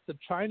I guess the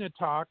China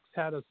talks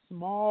had a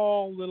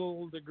small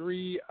little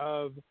degree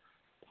of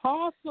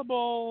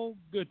possible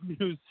good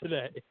news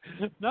today.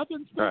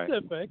 Nothing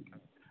specific,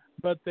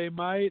 but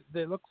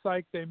it looks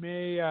like they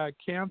may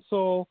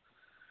cancel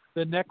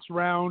the next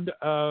round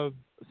of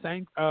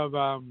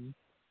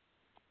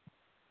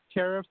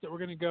tariffs that we're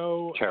going to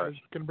go. Tariffs.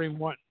 It's going to bring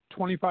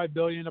 $25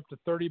 billion up to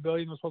 $30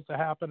 billion. Was supposed to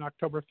happen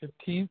October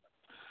 15th.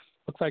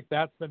 Looks like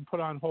that's been put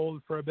on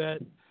hold for a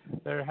bit.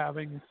 They're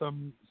having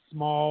some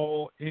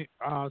small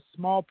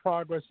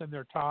progress in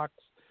their talks.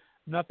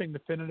 Nothing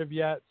definitive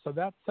yet. So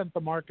that sent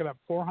the market up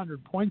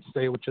 400 points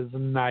today, which is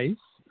nice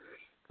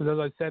because, as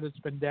I said, it's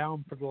been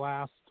down for the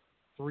last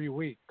 3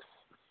 weeks.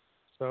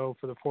 So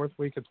for the fourth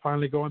week, it's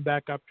finally going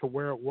back up to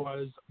where it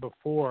was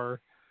before.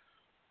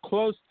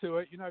 Close to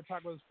it. I've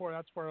talked about this before.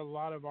 That's where a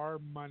lot of our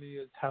money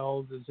is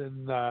held, is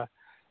in the,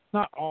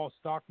 not all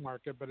stock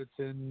market, but it's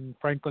in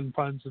Franklin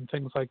funds and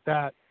things like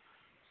that.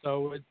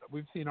 So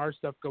we've seen our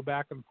stuff go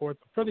back and forth.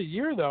 For the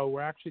year, though, we're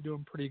actually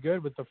doing pretty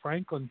good with the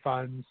Franklin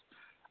funds.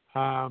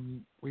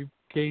 We've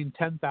gained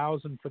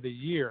 10,000 for the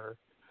year.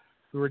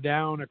 We were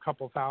down a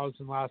couple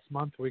thousand last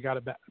month. We got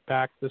it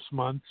back this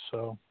month,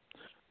 so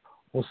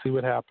we'll see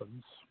what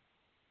happens.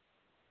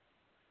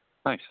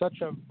 Nice. Such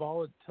a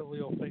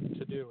volatile thing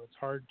to do. It's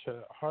hard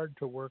to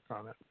work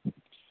on it.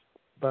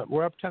 But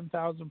we're up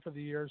 10,000 for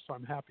the year, so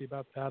I'm happy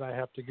about that. I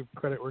have to give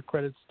credit where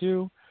credit's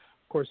due.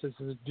 Of course, this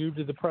is due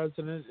to the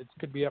president. It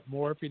could be up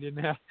more if we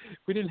didn't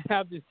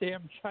have this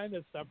damn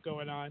China stuff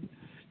going on.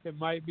 It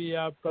might be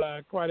up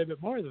quite a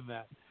bit more than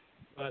that.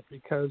 But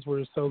because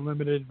we're so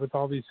limited with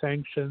all these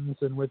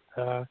sanctions and with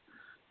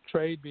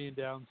trade being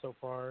down so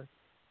far,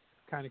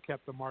 kind of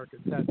kept the market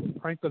set.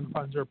 Franklin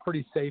funds are a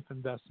pretty safe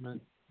investment.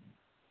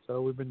 So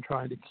we've been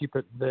trying to keep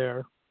it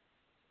there.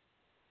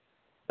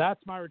 That's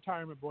my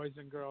retirement, boys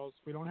and girls.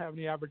 We don't have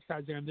any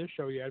advertising on this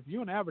show yet. If you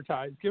want to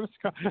advertise, give us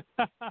a call.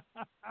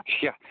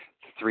 Yeah,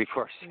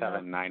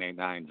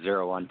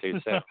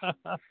 347-989-0126.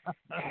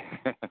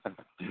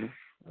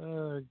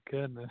 Oh,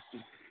 goodness.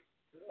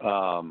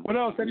 What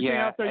else? Anything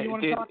out there you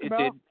want to talk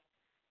about?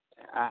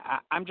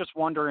 I'm just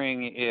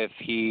wondering if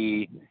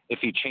he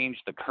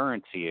changed the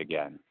currency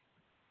again.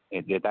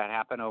 Did that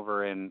happen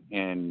over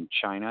in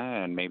China,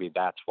 and maybe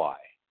that's why?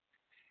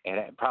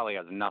 It probably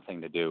has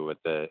nothing to do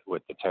with the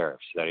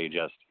tariffs that he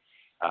just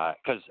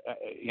because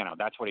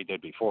that's what he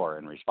did before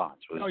in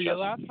response.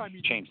 Last time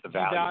he changed the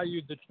value.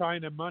 Valued the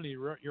China money.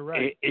 You're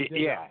right.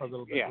 Yeah.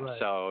 Right.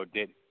 So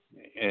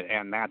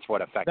and that's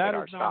what affected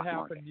our stock market. That has not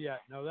happened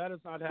yet. No, that has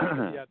not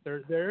happened yet.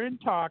 They're in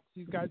talks.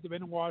 These guys have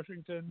been in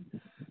Washington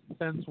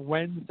since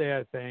Wednesday,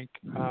 I think.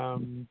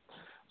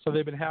 So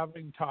they've been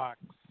having talks.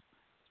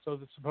 So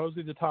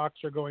supposedly the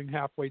talks are going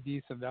halfway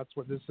decent. That's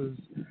what this is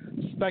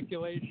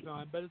speculation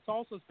on. But it's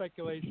also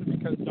speculation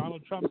because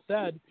Donald Trump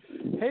said,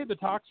 hey, the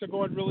talks are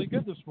going really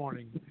good this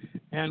morning.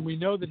 And we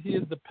know that he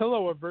is the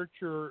pillow of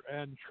virtue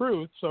and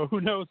truth, so who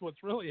knows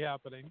what's really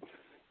happening.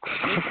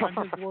 On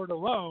his word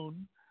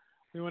alone,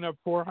 we went up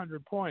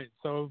 400 points.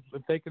 So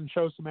if they can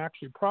show some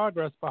actually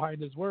progress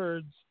behind his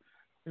words,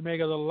 we may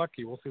get a little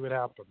lucky. We'll see what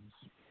happens.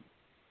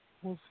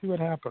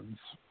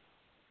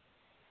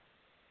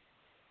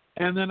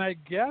 And then I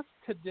guess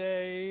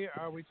today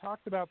we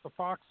talked about the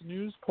Fox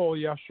News poll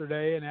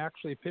yesterday, and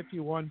actually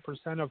 51%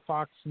 of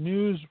Fox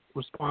News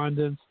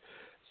respondents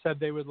said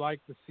they would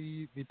like to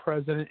see the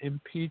president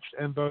impeached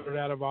and voted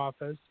out of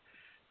office.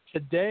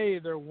 Today,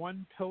 their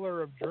one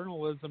pillar of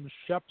journalism,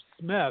 Shep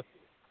Smith,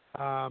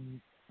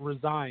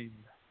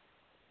 resigned.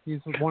 He's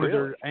one of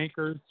their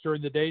anchors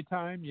during the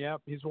daytime.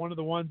 Yep, he's one of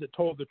the ones that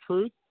told the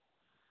truth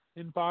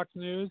in Fox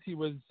News. He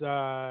was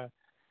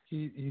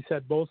he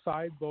said both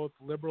sides, both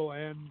liberal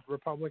and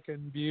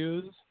Republican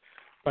views,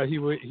 but he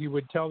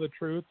would tell the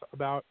truth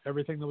about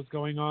everything that was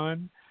going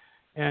on.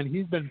 And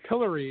he's been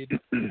pilloried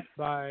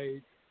by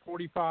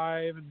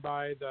 45 and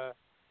by the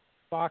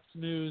Fox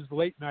News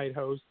late night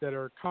hosts that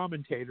are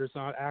commentators,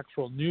 not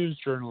actual news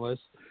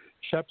journalists.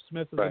 Shep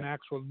Smith is an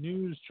actual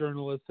news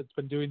journalist that's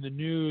been doing the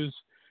news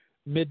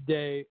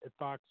midday at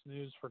Fox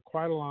News for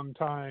quite a long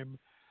time.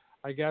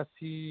 I guess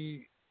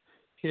he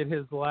hit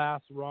his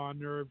last raw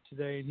nerve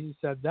today, and he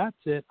said,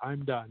 that's it,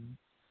 I'm done.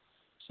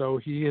 So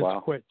he has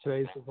quit.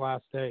 Today's his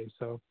last day.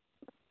 So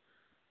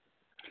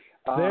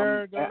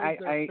there goes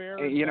their fair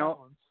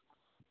balance.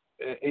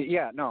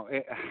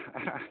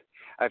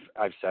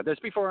 I've said this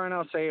before, and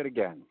I'll say it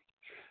again.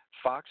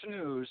 Fox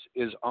News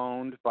is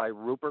owned by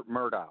Rupert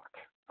Murdoch.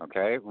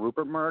 Okay,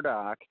 Rupert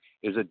Murdoch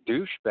is a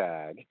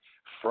douchebag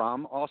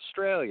from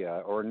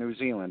Australia or New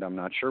Zealand, I'm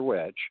not sure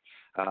which,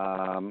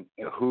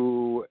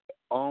 who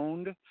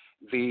owned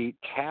the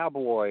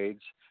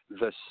tabloids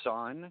The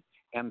Sun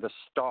and The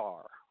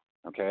Star.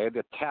 Okay,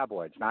 the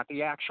tabloids, not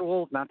the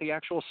actual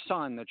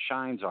sun that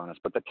shines on us,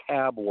 but the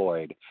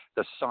tabloid,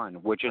 The Sun,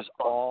 which is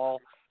all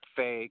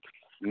fake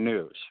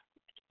news.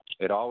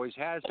 It always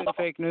has been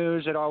fake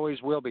news. It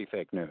always will be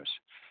fake news.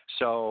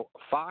 So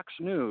Fox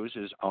News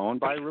is owned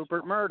by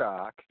Rupert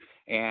Murdoch,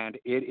 and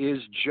it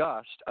is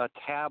just a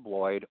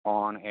tabloid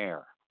on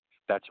air.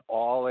 That's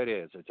all it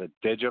is. It's a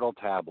digital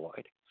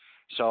tabloid.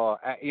 So,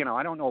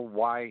 I don't know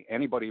why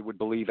anybody would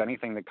believe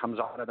anything that comes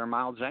out of their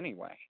mouths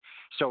anyway.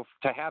 So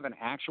to have an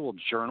actual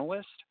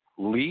journalist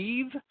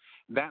leave,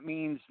 that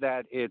means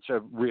that it's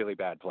a really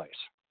bad place.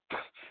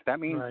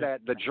 That means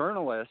that the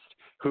journalist,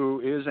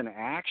 who is an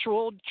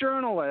actual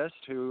journalist,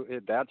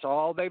 that's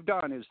all they've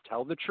done is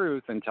tell the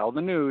truth and tell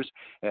the news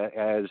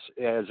as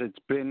it's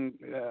been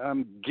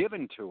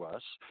given to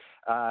us.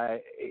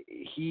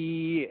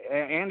 He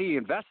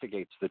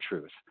investigates the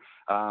truth.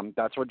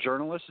 That's what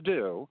journalists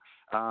do.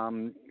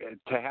 To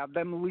have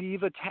them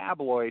leave a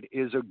tabloid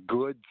is a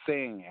good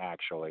thing,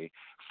 actually,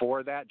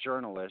 for that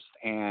journalist,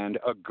 and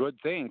a good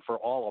thing for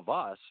all of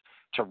us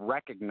to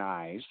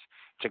recognize,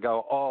 to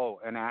go, oh,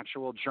 an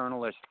actual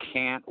journalist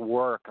can't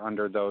work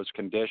under those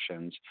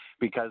conditions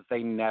because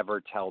they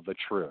never tell the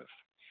truth.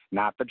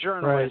 Not the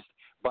journalist,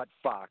 but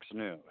Fox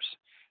News.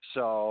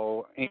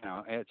 So,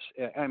 it's,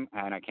 and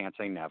I can't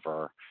say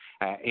never,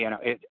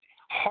 it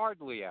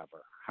hardly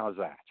ever. How's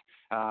that?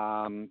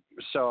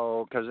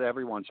 So, because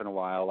every once in a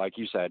while, like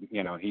you said,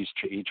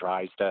 he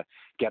tries to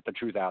get the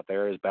truth out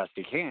there as best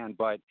he can,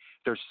 but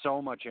there's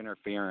so much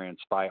interference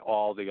by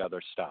all the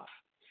other stuff.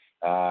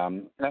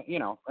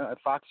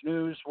 Fox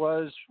News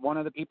was one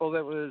of the people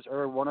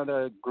or one of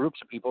the groups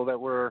of people that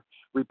were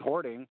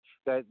reporting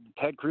that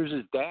Ted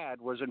Cruz's dad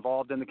was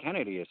involved in the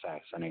Kennedy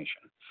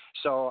assassination.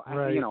 So,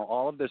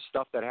 all of this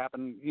stuff that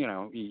happened,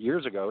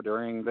 years ago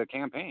during the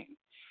campaign,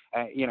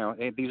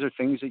 these are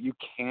things that you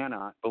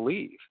cannot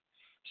believe.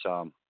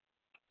 So,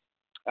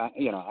 I'm just,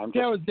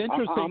 it was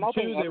interesting I'm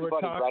hoping too. They were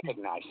talking,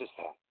 recognizes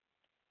that.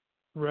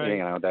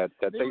 Right. That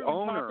the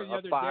owner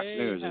of Fox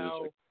News is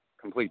a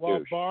complete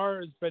douche.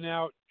 Barr has been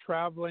out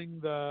traveling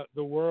the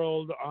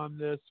world on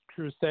this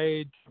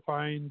crusade to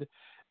find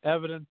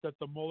evidence that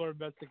the Mueller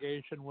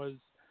investigation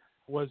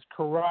was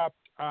corrupt.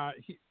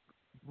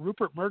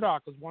 Rupert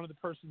Murdoch was one of the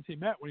persons he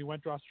met when he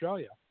went to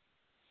Australia.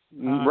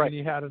 And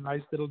he had a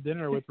nice little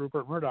dinner with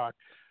Rupert Murdoch.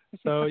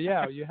 So, you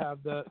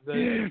have the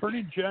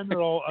Attorney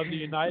General of the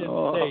United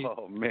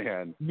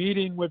States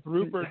meeting with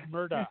Rupert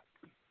Murdoch.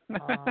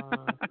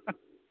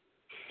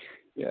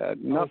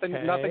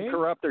 Nothing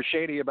corrupt or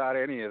shady about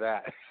any of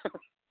that.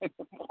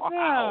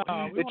 Wow.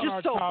 Yeah, we it's want just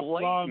our so top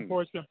blatant. law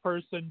enforcement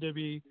person to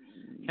be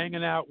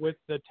hanging out with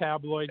the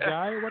tabloid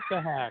guy. What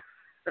the heck?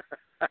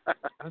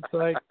 It's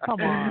like, come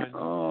on.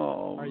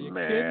 Oh, are you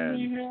man. kidding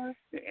me here?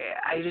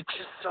 It's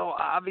just so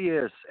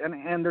obvious,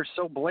 and they're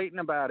so blatant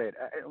about it.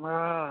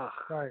 Right.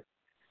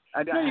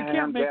 You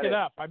can't make it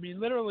up. I mean,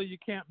 literally, you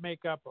can't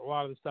make up a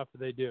lot of the stuff that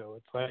they do.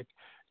 It's like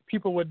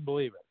people wouldn't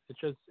believe it.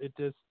 It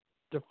just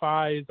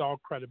defies all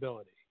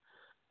credibility.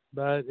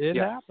 But it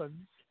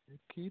happens. It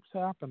keeps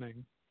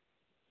happening.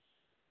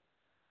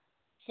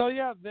 So,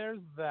 there's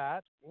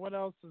that. What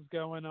else is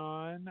going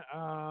on?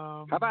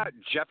 How about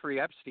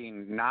Jeffrey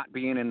Epstein not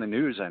being in the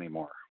news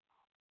anymore?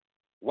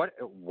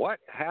 What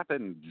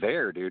happened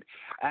there, dude?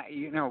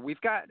 We've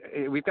got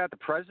the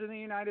President of the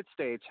United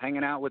States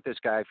hanging out with this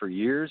guy for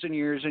years and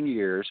years and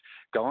years,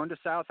 going to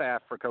South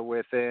Africa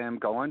with him,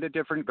 going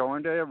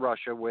to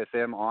Russia with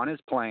him on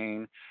his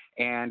plane,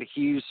 and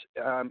he's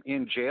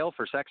in jail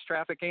for sex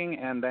trafficking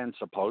and then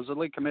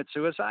supposedly commit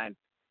suicide.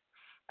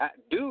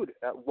 Dude,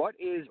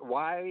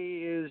 why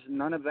is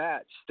none of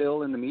that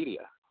still in the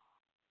media?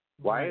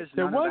 Why is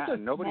none of that?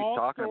 Nobody's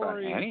talking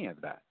about any of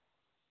that.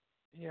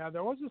 Yeah,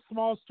 there was a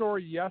small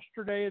story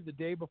yesterday, the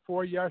day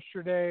before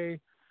yesterday,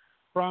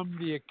 from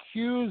the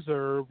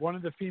accuser, one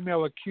of the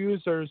female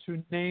accusers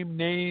who named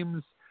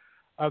names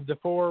of the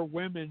 4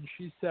 women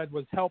she said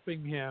was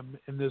helping him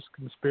in this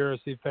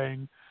conspiracy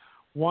thing.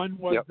 One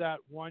was that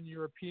one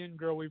European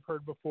girl we've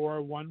heard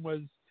before. One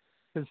was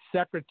his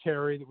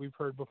secretary that we've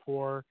heard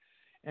before,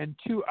 and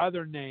 2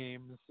 other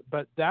names.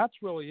 But that's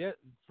really it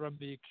from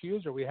the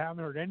accuser. We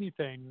haven't heard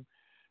anything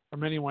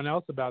from anyone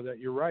else about that.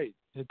 You're right.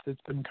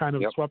 It's been kind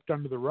of swept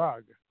under the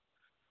rug.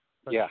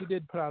 But she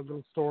did put out a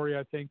little story,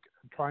 I think,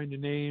 trying to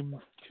name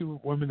 2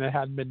 women that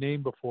hadn't been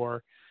named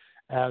before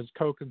as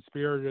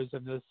co-conspirators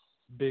in this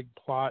big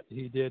plot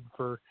he did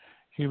for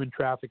human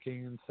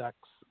trafficking and sex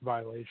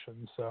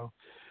violations. So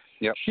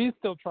she's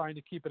still trying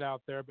to keep it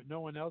out there, but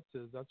no one else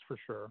is, that's for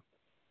sure.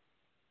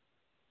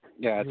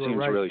 Yeah, it seems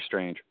really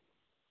strange.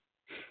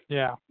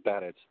 Yeah.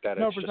 That it's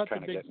just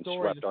kind of getting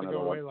swept under the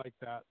rug. Away like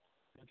that.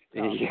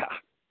 Yeah.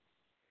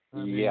 I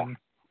mean,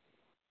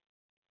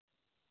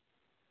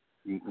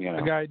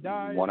 The guy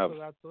died, so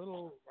that's a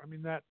little. I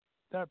mean, that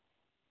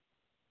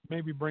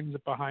maybe brings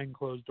it behind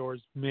closed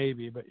doors,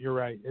 maybe. But you're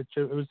right. It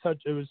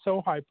was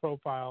so high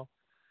profile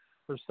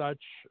for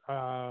such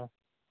a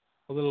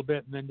little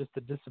bit, and then just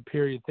to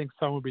disappear. You'd think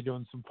someone would be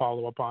doing some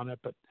follow up on it,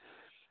 but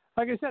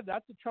like I said,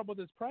 that's the trouble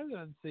with this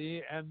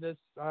presidency and this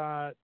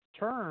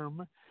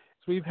term.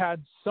 Is we've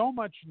had so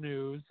much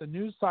news. The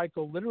news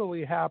cycle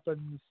literally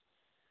happens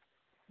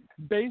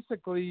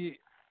basically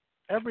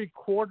every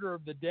quarter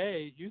of the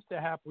day. It used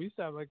to happen. We used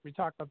to have, like we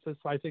talked about this,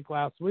 I think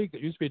last week.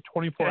 It used to be a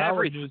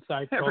 24-hour news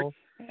cycle.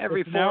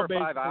 Every 4 or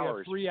 5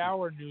 hours. A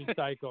 3-hour news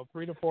cycle,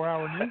 3 to 4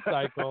 hour news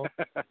cycle.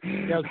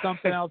 You have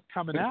something else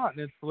coming out, and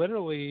it's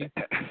literally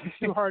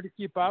too hard to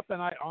keep up. And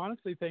I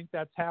honestly think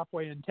that's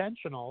halfway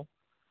intentional.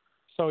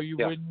 So you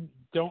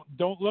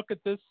don't look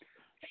at this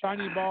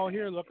shiny ball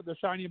here. Look at the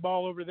shiny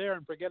ball over there,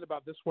 and forget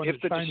about this one.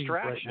 If the shining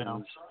distractions, right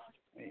now.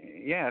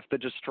 if the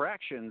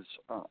distractions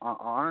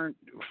aren't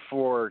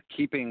for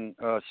keeping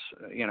us,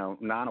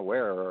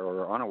 non-aware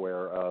or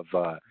unaware of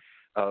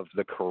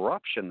the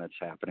corruption that's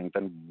happening,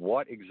 then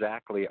what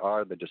exactly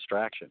are the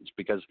distractions?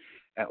 Because,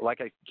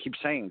 like I keep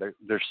saying,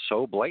 they're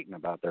so blatant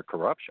about their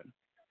corruption.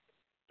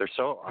 They're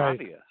so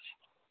obvious.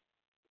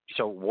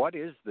 So what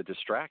is the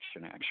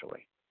distraction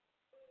actually?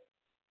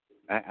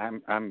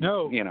 I'm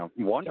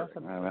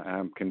wondering.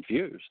 I'm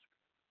confused.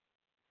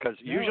 Because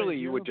usually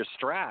you would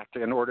distract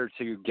in order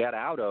to get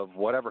out of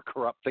whatever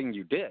corrupt thing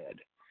you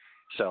did.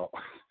 So,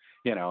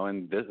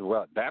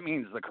 that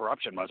means the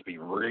corruption must be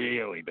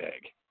really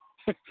big.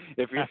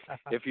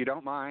 if you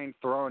don't mind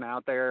throwing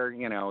out there,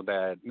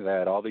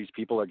 that all these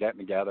people are getting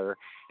together,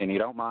 and you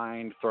don't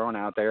mind throwing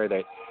out there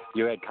that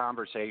you had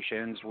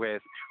conversations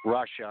with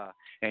Russia,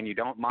 and you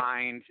don't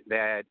mind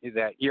that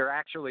you're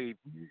actually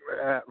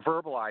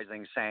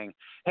verbalizing, saying,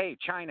 "Hey,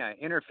 China,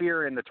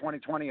 interfere in the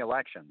 2020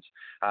 elections."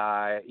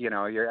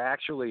 You're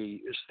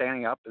actually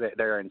standing up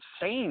there and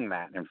saying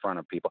that in front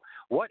of people.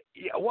 What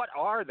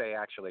are they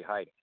actually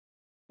hiding?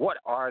 What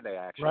are they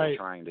actually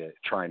trying to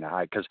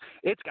hide? Because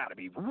it's got to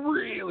be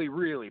really,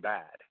 really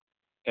bad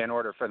in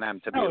order for them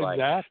to be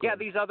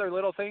these other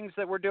little things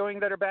that we're doing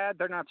that are bad,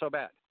 they're not so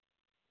bad.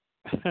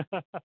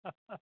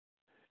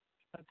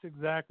 That's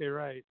exactly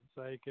right. It's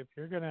like, if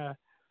you're going to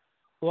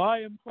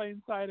lie in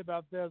plain sight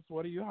about this,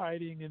 what are you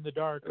hiding in the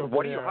dark over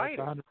what there? Are you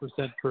hiding? That's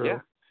 100% true.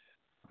 Yeah.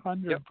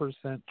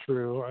 100%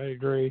 true. I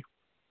agree.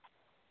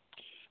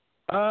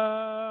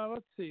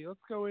 Let's see.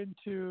 Let's go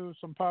into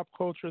some pop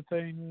culture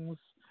things.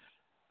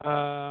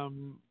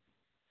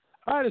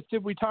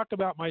 Did we talk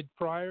about my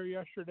fryer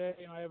yesterday?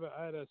 I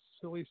had a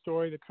silly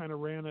story that kind of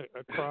ran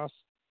across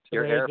today.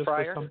 Your air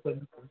fryer?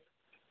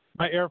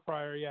 My air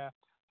fryer, yeah.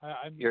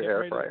 I'm Your getting air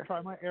ready fryer. to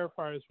try my air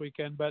fryer this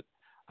weekend, but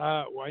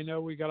I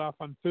know we got off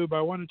on food, but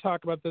I want to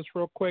talk about this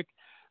real quick.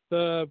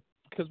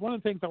 Because one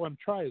of the things I want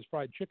to try is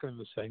fried chicken in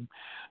this thing.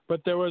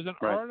 But there was an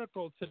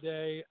article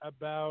today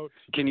about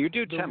Can you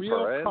do the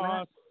tempura real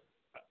cost.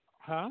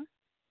 Huh?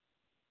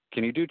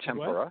 Can you do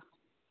tempura? What?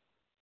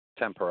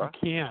 Tempura?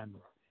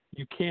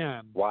 You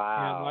can.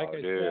 Wow, and like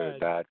I dude,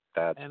 said,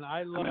 that's. And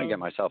I love I'm gonna get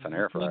myself an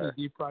air fryer.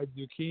 Deep fried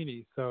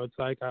zucchini. So it's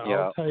like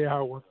I'll tell you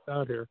how it works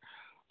out here.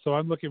 So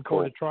I'm looking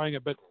forward to trying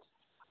it. But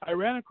I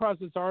ran across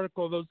this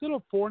article. Those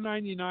little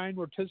 $4.99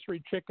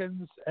 rotisserie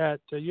chickens at.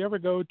 You ever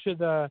go to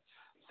the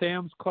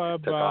Sam's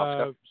Club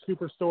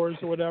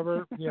superstores or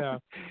whatever? Yeah,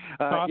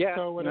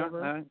 Costco,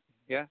 whatever.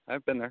 Yeah,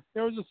 I've been there.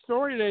 There was a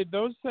story today.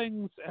 Those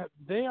things,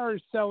 they are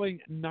selling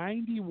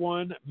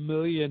 91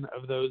 million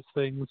of those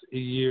things a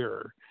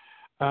year.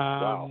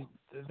 Wow.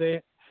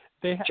 It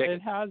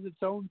has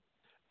its own.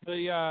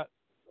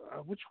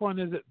 Which one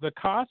is it? The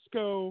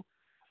Costco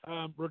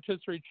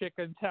rotisserie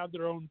chickens have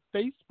their own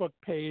Facebook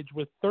page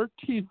with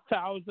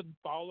 13,000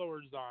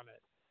 followers on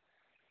it,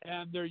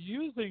 and they're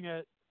using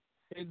it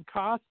in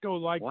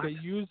Costco like they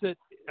use it.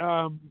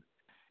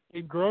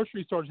 In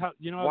grocery stores,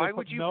 why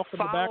would you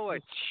follow a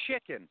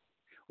chicken?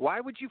 Why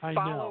would you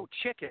follow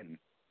chicken?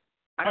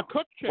 A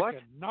cooked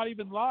chicken, not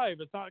even live.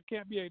 It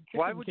can't be a chicken.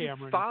 Why would you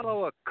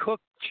follow a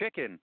cooked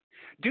chicken?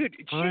 Dude,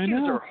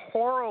 chickens are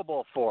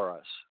horrible for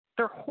us.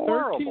 They're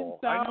horrible.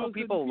 I know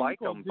people like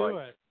them,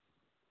 but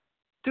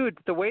dude,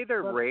 the way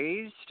they're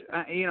raised,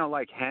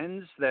 like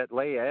hens that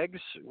lay eggs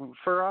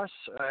for us,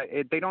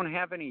 they don't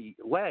have any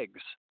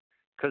legs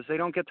because they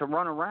don't get to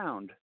run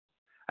around.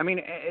 I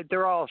mean,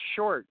 they're all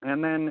short,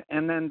 and then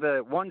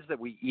the ones that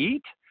we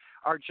eat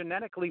are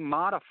genetically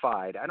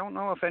modified. I don't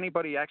know if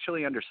anybody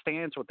actually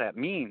understands what that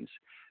means.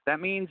 That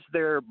means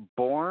they're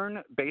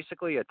born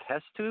basically in a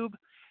test tube,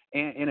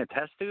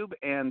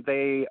 and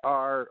they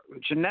are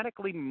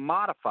genetically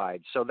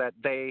modified so that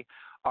they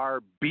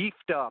are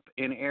beefed up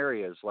in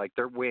areas like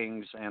their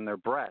wings and their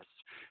breasts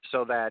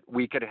so that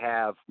we could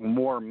have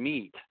more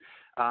meat.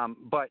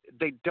 But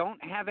they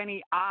don't have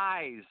any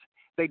eyes.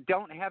 They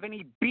don't have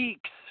any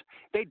beaks.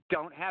 They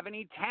don't have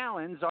any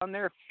talons on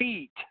their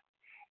feet.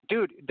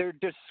 Dude, they're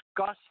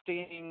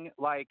disgusting.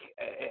 Like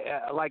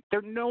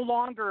they're no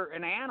longer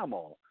an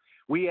animal.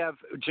 We have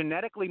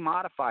genetically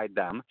modified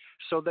them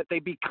so that they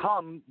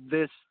become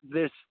this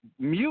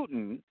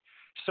mutant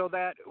so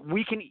that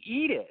we can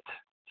eat it,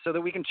 so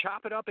that we can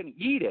chop it up and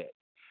eat it.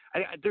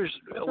 There's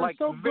like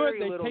so very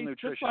good. little They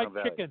taste nutritional just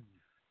like value. chicken.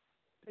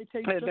 They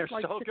taste They're just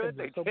like so chicken. good.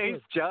 They so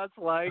taste just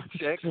like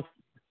chicken.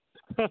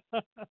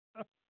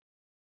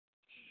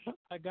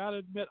 I gotta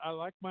admit, I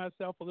like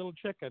myself a little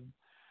chicken.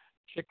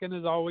 Chicken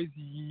is always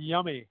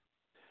yummy.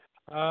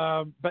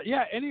 But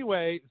yeah,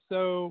 anyway,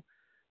 so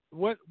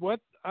what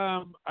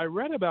I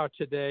read about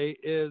today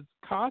is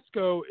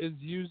Costco is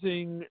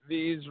using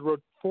these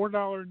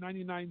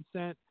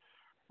 $4.99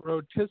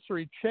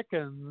 rotisserie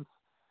chickens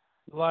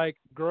like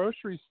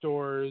grocery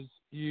stores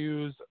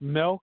use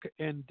milk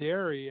and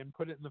dairy and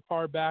put it in the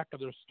far back of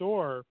their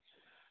store.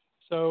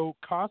 So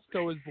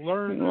Costco has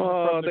learned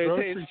from the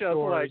grocery taste just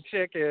stores. like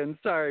chicken.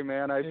 Sorry,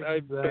 man, I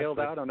bailed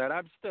out on that.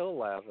 I'm still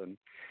laughing.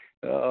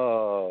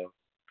 Oh,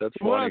 that's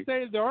funny.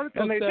 Well, the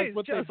article and they says taste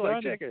what just they've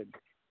like done. chicken.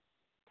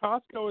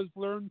 Costco has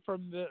learned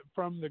from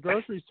the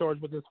grocery stores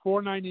with this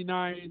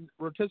 $4.99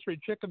 rotisserie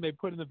chicken they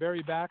put in the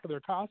very back of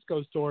their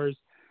Costco stores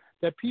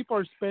that people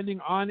are spending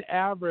on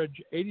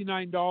average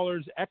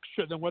 $89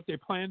 extra than what they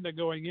planned on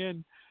going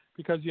in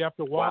because you have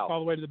to walk all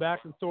the way to the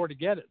back of the store to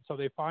get it. So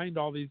they find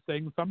all these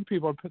things. Some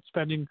people are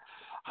spending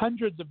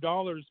hundreds of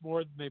dollars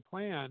more than they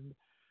planned.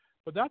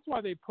 But that's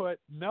why they put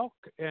milk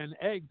and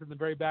eggs in the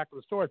very back of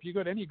the store. If you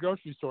go to any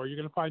grocery store, you're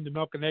going to find the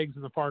milk and eggs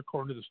in the far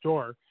corner of the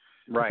store.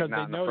 Right, because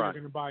not they know in the you're front.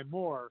 going to buy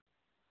more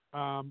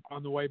on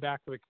the way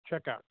back to the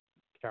checkout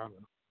counter.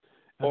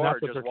 And Or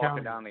that's what just they're walking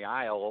counting. down the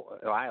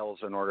aisles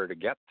in order to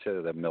get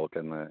to the milk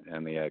and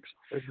the eggs.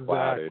 Exactly.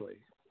 Wow, dude. Exactly.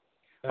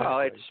 Well,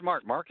 it's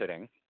smart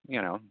marketing.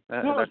 You know,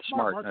 that's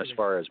smart as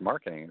far as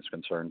marketing is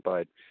concerned.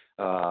 But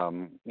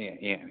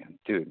yeah,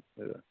 dude,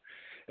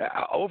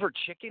 over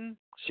chicken?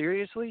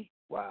 Seriously?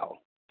 Wow.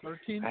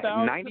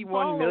 13,000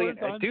 91 million.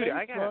 on Dude,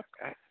 Facebook.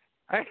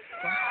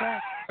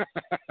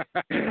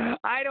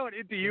 I don't.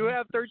 Do you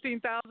have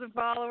 13,000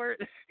 followers?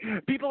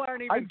 People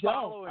aren't even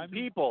following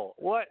people.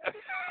 What?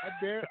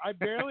 I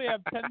barely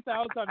have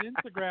 10,000 on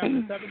Instagram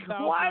and 7,000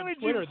 on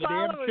Twitter. The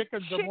damn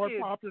chickens are more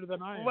popular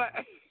than I am. What?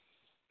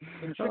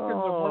 The chickens are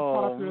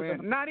more popular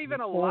than not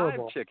even a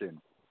horrible. live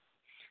chicken.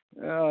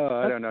 Oh,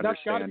 I don't understand That's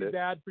got to be it.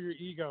 bad for your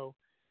ego.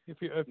 I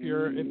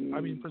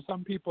mean, for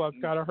some people, it's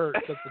got to hurt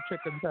that the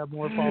chickens have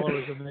more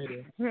followers than they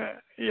do.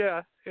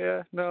 Yeah.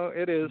 No,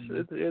 it is.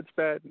 It's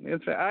bad.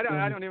 It's bad.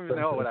 I don't even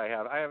know what I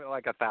have. I have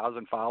like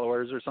 1,000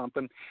 followers or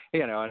something.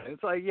 You know, and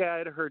it's like, yeah,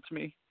 it hurts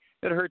me.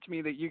 It hurts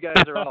me that you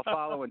guys are all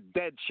following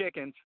dead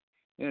chickens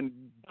and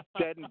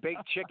dead and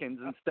baked chickens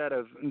instead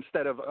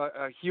of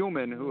a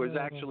human who is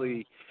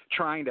actually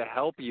trying to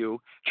help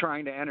you,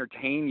 trying to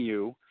entertain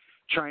you,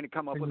 trying to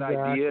come up with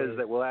ideas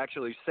that will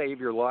actually save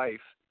your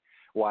life.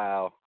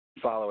 Wow.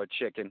 Follow a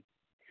chicken.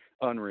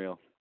 Unreal.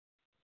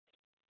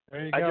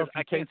 There you go.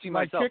 I can't see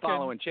myself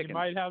following chicken. You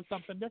might have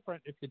something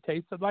different. If you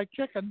tasted like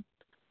chicken,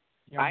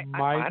 I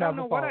don't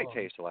know what I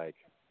taste like.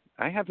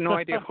 I have no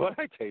idea what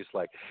I taste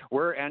like.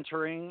 We're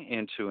entering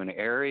into an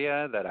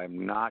area that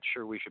I'm not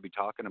sure we should be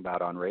talking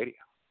about on radio.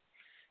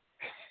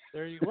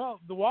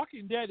 Well, The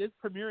Walking Dead is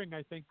premiering,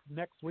 I think,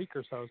 next week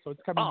or so. So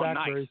it's coming back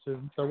very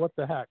soon. So what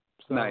the heck?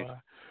 So, nice.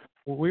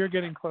 We're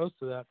getting close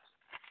to that.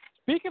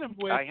 Speaking of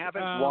which, I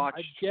haven't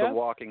watched The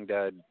Walking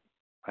Dead.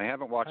 I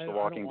haven't watched The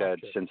Walking Dead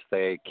since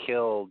they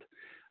killed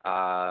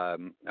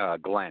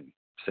Glenn.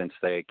 Since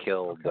they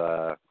killed,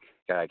 I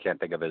can't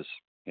think of the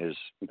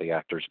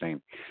actor's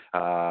name.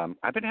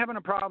 I've been having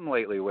a problem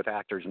lately with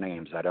actors'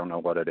 names. I don't know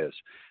what it is,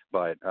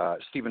 but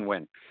Stephen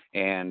Wynn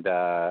and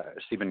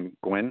Stephen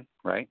Gwynn,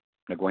 right?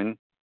 Gwynn,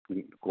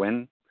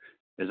 isn't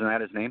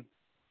that his name?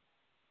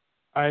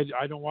 I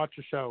don't watch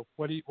the show.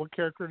 What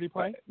character did he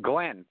play?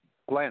 Glenn,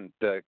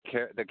 the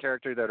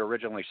character that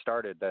originally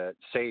started, that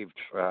saved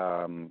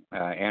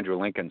Andrew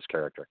Lincoln's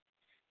character,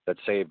 that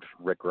saved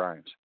Rick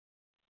Grimes.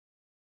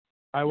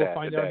 I will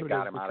find out who it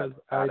is because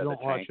I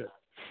don't watch it.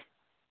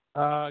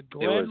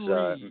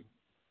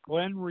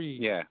 Glenn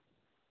Reed. Yeah.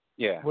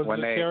 Was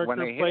when they hit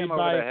him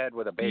over the head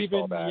with a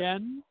baseball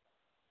bat.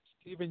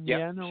 Stephen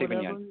Yen or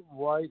whatever.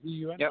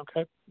 Y-E-U-N. Yep.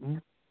 Okay. Mm-hmm.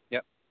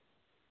 Yep.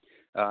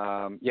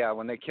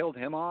 When they killed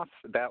him off,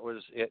 that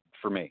was it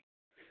for me.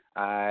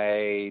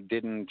 I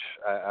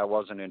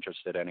wasn't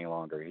interested any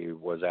longer. He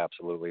was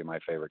absolutely my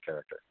favorite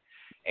character.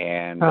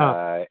 And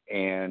then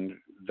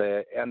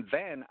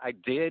I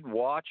did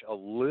watch a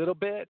little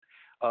bit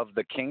of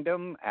The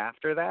Kingdom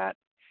after that.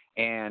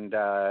 And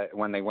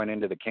when they went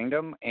into the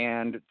kingdom,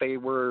 and they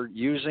were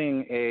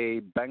using a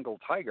Bengal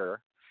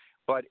tiger,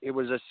 but it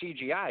was a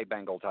CGI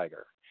Bengal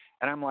tiger.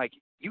 And I'm like,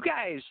 you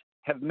guys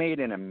have made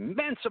an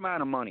immense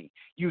amount of money.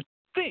 You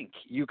think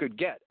you could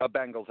get a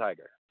Bengal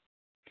tiger.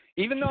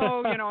 Even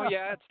though,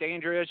 it's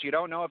dangerous. You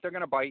don't know if they're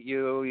going to bite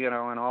you,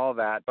 and all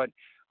that. But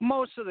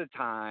most of the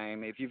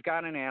time, if you've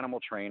got an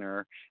animal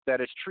trainer that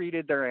has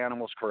treated their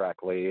animals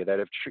correctly, that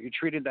have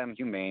treated them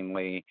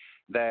humanely,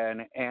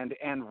 then and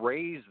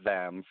raised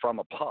them from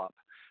a pup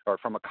or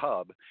from a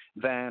cub,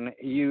 then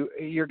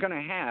you're going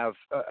to have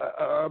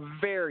a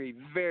very,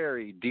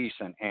 very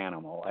decent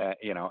animal,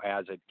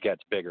 as it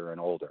gets bigger and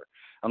older,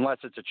 unless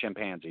it's a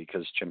chimpanzee,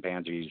 because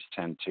chimpanzees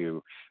tend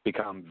to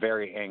become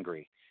very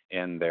angry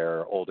in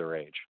their older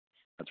age.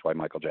 That's why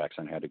Michael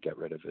Jackson had to get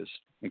rid of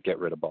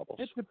Bubbles.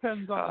 It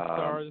depends on the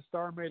star. The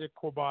star made it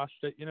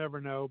quaboshed it. You never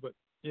know, but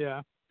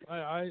yeah,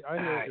 I hear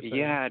what you're saying.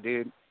 Yeah,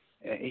 dude.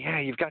 Yeah,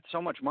 you've got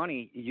so much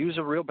money. Use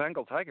a real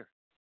Bengal tiger.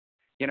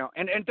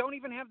 And don't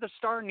even have the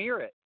star near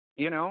it.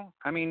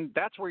 I mean,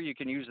 that's where you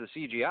can use the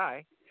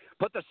CGI.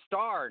 Put the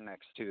star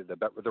next to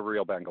the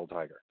real Bengal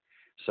tiger.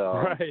 So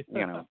right.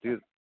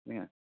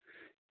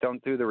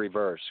 Don't do the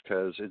reverse,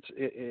 because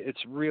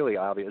it's really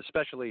obvious,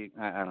 especially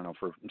I don't know,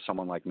 for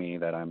someone like me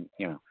that I'm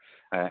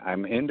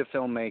into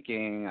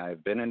filmmaking.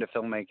 I've been into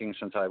filmmaking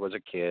since I was a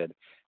kid.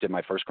 Did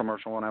my first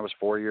commercial when I was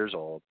 4 years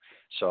old,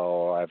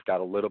 so I've got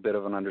a little bit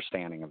of an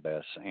understanding of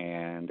this,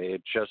 and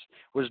it just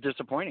was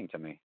disappointing to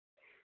me.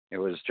 It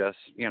was just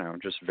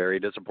very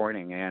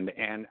disappointing, and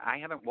I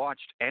haven't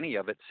watched any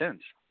of it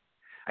since.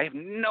 I have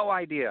no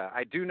idea.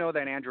 I do know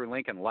that Andrew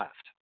Lincoln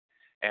left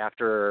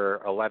after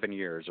 11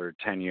 years or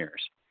 10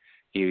 years.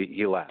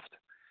 He left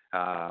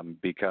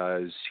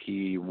because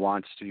he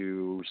wants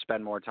to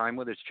spend more time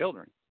with his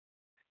children.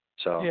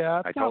 So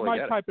yeah, it's not my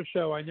type of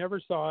show. I never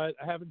saw it.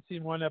 I haven't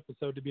seen one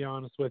episode, to be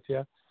honest with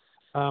you.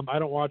 I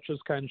don't watch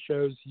those kind of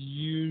shows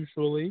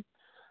usually,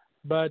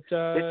 but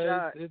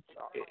it's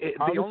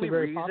the only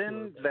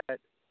reason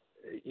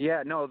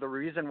popular. the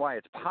reason why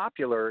it's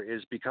popular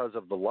is because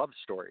of the love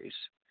stories.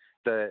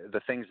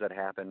 The things that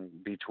happen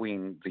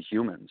between the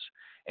humans,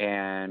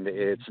 and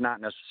it's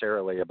not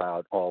necessarily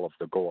about all of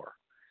the gore.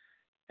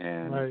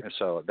 And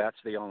so that's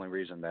the only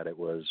reason that it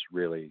was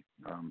really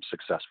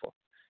successful,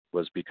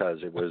 was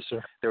because it was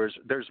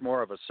there's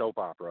more of a soap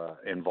opera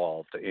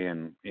involved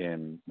in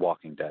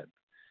Walking Dead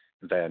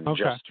than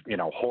just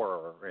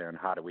horror and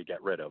how do we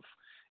get rid of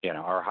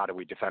or how do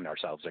we defend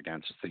ourselves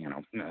against the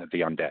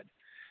undead.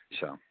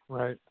 So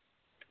right.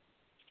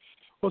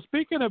 Well,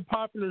 speaking of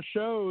popular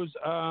shows,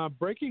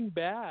 Breaking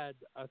Bad,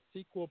 a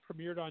sequel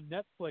premiered on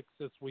Netflix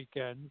this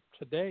weekend,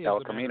 today,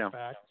 as a matter of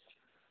fact.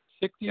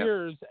 6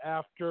 years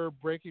after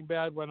Breaking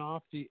Bad went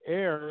off the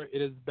air,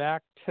 it is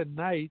back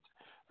today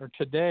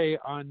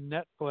on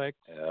Netflix.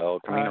 El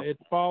Camino. It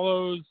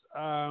follows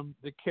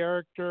the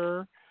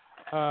character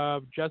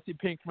of Jesse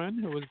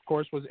Pinkman, who, of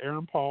course, was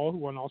Aaron Paul, who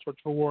won all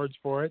sorts of awards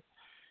for it.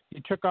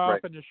 He took off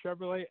in a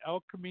Chevrolet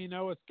El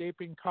Camino,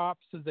 escaping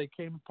cops as they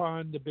came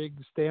upon the big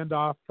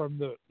standoff from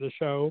the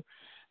show.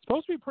 It's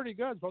supposed to be pretty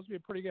good.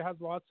 It has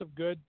lots of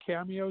good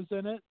cameos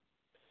in it,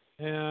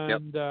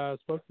 and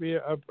it's supposed to be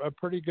a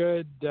pretty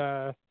good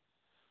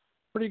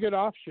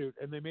offshoot.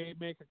 And they may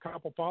make a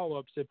couple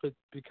follow-ups if it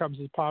becomes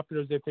as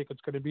popular as they think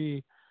it's going to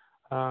be.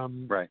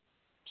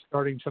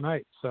 Starting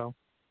tonight. So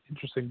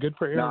interesting. Good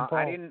for Aaron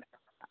Paul.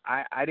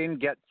 I didn't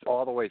get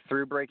all the way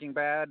through Breaking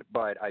Bad,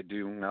 but I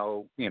do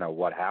know,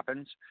 what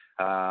happens.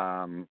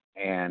 And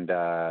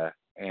I've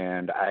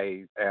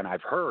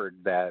heard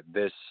that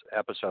this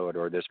episode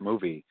or this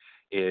movie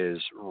is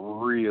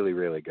really,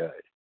 really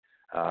good.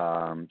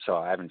 So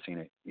I haven't seen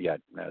it yet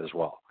as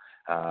well.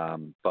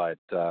 But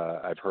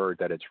I've heard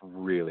that it's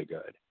really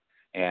good,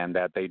 and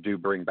that they do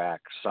bring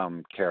back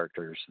some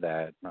characters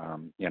that,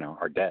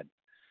 are dead.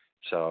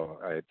 So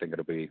I think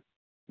it'll be,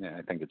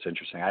 I think it's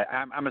interesting.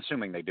 I'm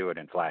assuming they do it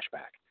in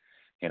flashback,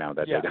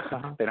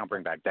 that they don't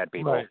bring back dead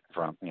people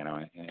from,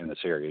 in the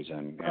series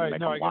and make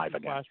them live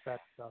again. Flashback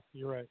stuff.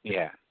 You're right.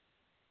 Yeah.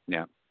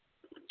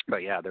 But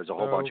there's a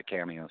whole bunch of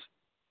cameos.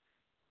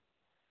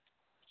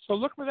 So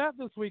look for that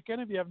this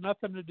weekend. If you have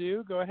nothing to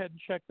do, go ahead and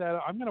check that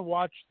out. I'm going to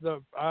watch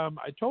I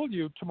told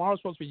you tomorrow's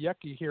supposed to be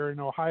yucky here in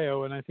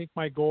Ohio, and I think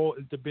my goal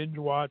is to binge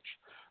watch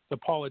The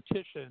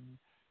Politician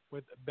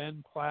with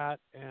Ben Platt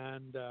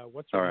and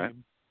what's her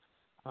name?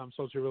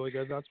 Supposed to be really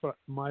good. That's what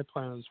my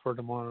plan is for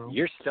tomorrow.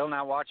 You're still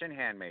not watching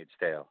Handmaid's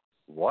Tale.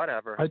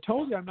 Whatever. I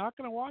told you I'm not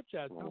going to watch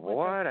that.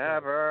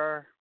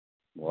 Whatever.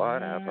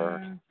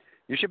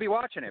 You should be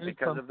watching it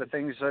because of the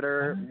things that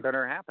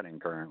are happening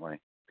currently.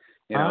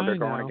 They're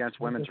going against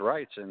women's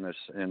rights in this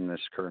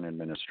current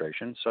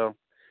administration. So,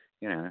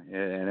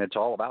 and it's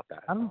all about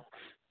that.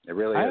 It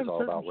really is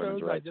all about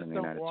women's rights in the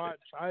United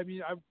States. I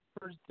mean,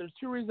 there's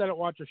two reasons I don't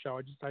watch a show.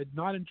 I'm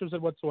not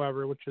interested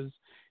whatsoever, which is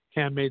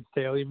Handmaid's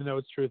Tale, even though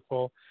it's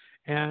truthful,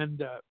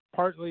 and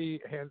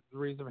partly the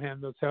reason of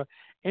Handmaid's Tale.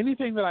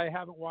 Anything that I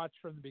haven't watched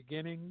from the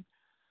beginning,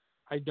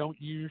 I don't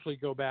usually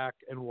go back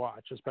and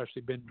watch,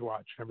 especially binge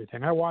watch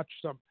everything. I'll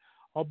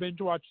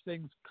binge watch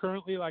things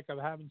currently, like I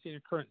haven't seen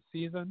a current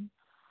season.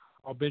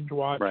 I'll binge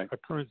watch a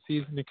current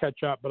season to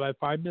catch up. But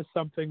if I miss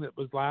something that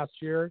was last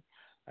year,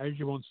 I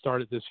usually won't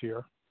start it this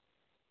year.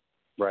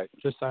 Right.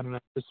 Just I don't know.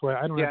 This way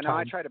I don't. Yeah, have no, time.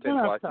 I try to binge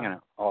watch,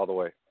 all the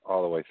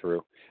way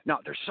through. No,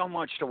 there's so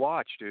much to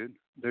watch, dude.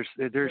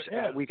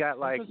 We got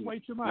like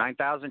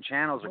 9,000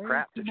 channels of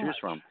crap to choose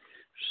from.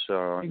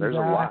 So there's a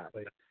lot.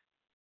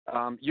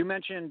 You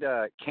mentioned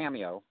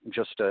Cameo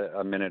just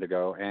a minute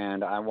ago,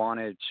 and I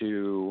wanted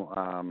to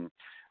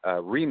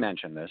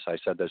re-mention this. I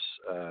said this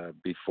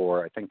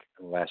before, I think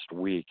last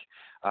week.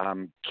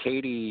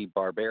 Katie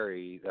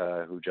Barberi,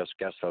 who just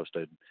guest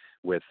hosted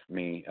with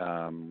me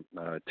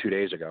 2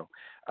 days ago,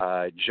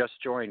 just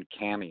joined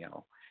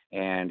Cameo.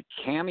 And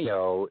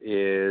Cameo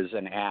is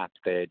an app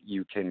that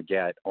you can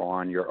get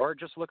on your, or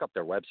just look up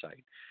their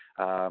website.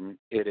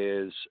 It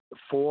is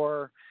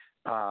for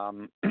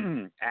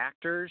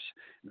actors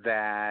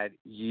that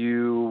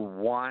you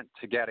want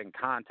to get in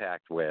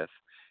contact with,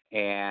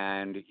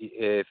 and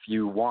if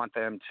you want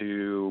them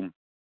to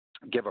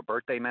give a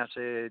birthday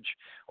message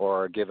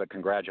or give a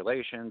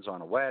congratulations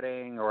on a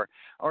wedding or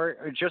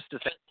just to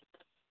say.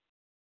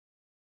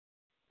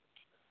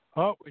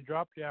 Oh, we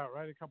dropped you out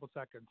right a couple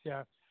seconds.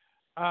 Yeah.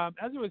 As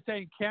I was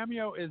saying,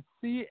 Cameo is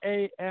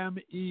cameo.com.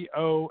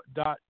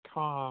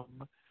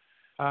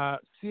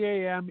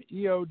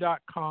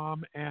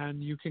 cameo.com,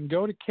 and you can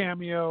go to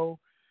Cameo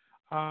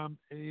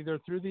either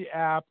through the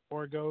app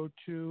or go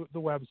to the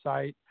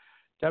website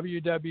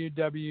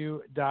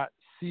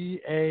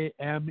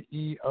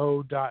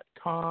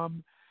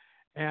www.cameo.com,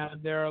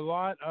 and there are a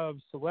lot of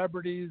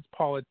celebrities,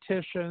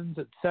 politicians,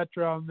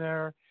 etc. on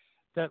there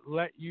that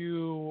let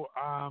you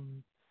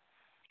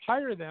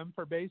hire them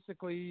for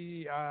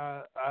basically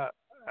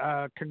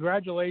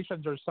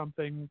congratulations or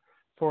something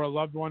for a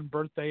loved one,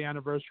 birthday,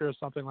 anniversary, or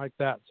something like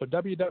that. So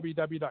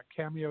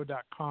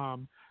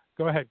www.cameo.com.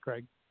 Go ahead,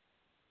 Craig.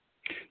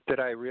 Did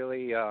I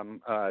really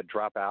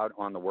drop out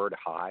on the word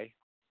hi?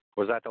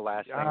 Was that the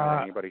last thing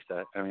that anybody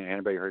said? I mean,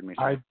 anybody heard me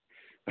say?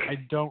 I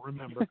don't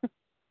remember.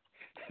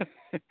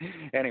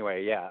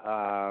 Anyway, yeah,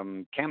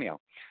 Cameo.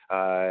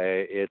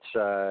 It's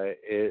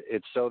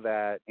so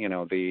that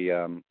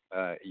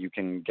you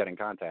can get in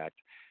contact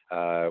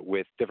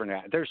with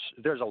different.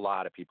 There's a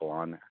lot of people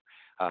on there.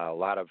 A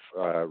lot of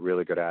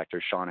really good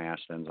actors. Sean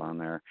Astin's on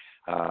there.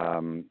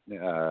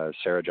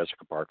 Sarah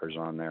Jessica Parker's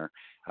on there.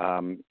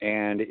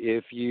 And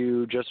if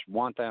you just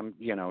want them,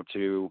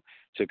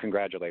 to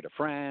congratulate a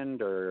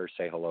friend or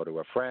say hello to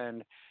a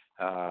friend,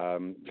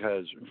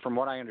 because from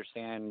what I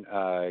understand,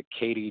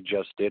 Katie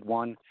just did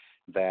one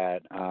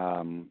that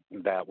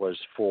was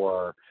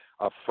for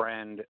a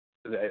friend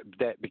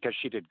that because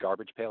she did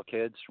Garbage Pail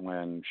Kids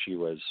when she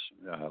was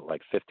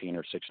like 15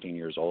 or 16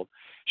 years old.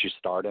 She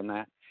starred in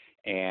that.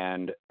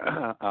 And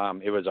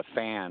it was a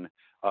fan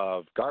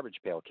of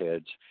Garbage Pail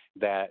Kids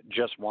that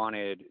just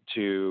wanted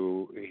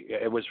to.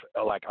 It was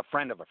like a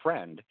friend of a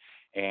friend,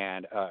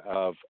 and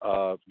of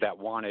that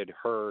wanted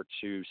her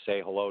to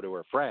say hello to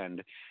her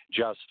friend,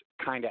 just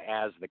kind of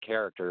as the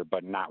character,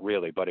 but not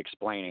really, but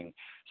explaining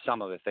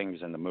some of the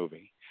things in the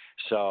movie.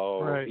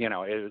 So right.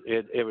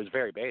 It was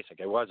very basic.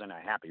 It wasn't a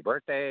happy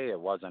birthday.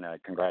 It wasn't a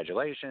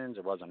congratulations.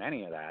 It wasn't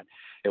any of that.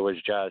 It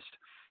was just,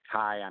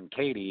 hi, I'm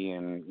Katie,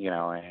 and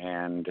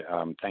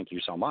thank you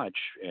so much.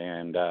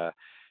 And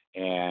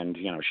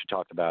she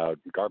talked about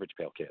Garbage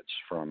Pail Kids,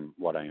 from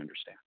what I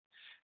understand.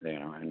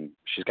 And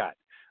she's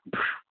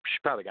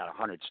probably got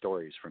 100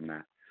 stories from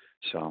that.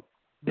 So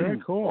very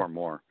cool, or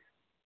more.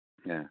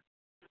 Yeah.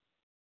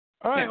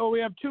 All right. Yeah. Well, we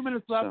have 2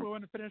 minutes left. We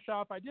want to finish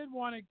off. I did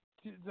want to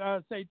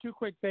say two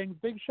quick things.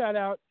 Big shout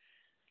out.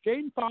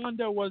 Jane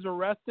Fonda was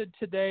arrested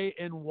today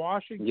in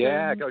Washington.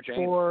 Yeah, go Jane.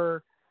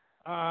 For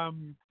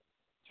talking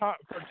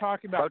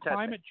about protesting.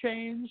 Climate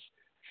change.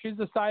 She's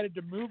decided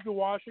to move to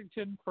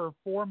Washington for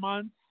 4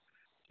 months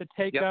to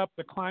take up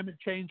the climate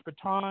change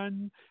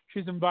baton.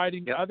 She's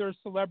inviting other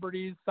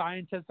celebrities,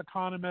 scientists,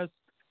 economists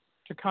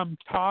to come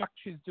talk.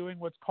 She's doing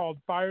what's called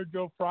Fire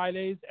Drill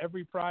Fridays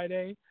every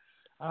Friday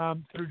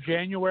through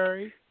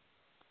January.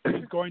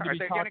 She's going to be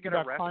talking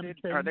about climate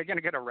change. Are they going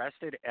to get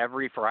arrested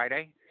every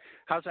Friday?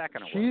 How's that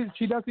going to work?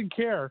 She doesn't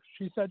care.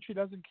 She said she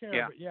doesn't care,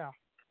 yeah. But yeah,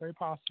 very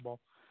possible.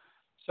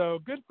 So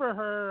good for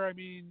her. I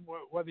mean,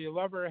 whether you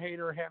love her or hate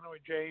her, Hanoi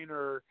Jane,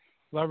 or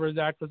love her as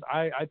actress,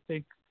 I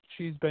think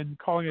she's been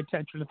calling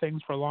attention to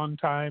things for a long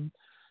time.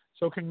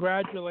 So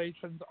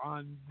congratulations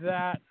on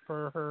that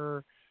for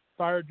her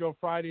Fire Drill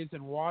Fridays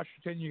in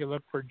Washington. You can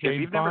look for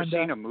Jane Fonda. If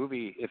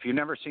you've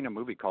never seen a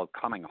movie called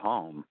Coming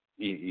Home,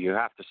 you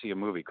have to see a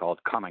movie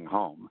called Coming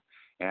Home,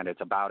 and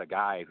it's about a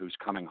guy who's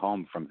coming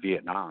home from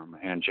Vietnam,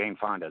 and Jane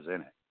Fonda's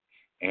in it,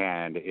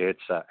 and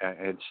it's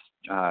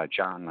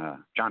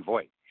John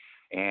Voight.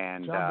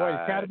 And John Boyd,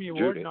 Academy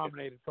Award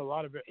nominated for a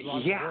lot of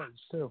awards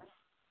too.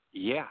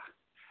 Yeah,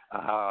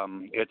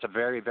 it's a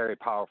very, very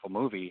powerful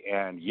movie,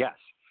 and yes,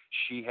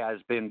 she has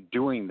been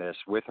doing this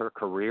with her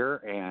career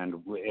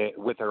and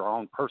with her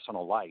own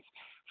personal life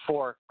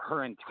for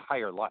her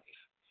entire life.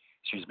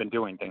 She's been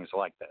doing things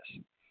like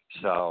this.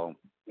 So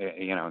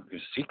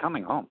see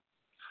Coming Home,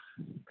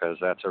 because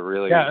that's a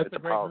really it's a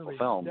powerful movie,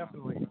 film.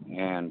 Definitely.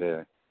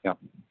 And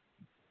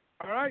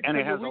All right, and so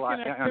it has the a lot.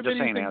 weekend I'm just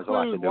saying, it has a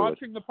lot to do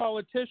watching The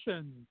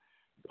Politician,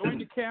 going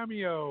to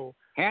Cameo,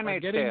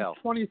 Handmaid's getting Tale,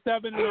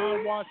 27 and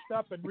all washed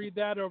up, and read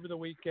that over the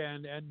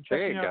weekend, and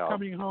checking out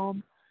Coming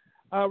Home.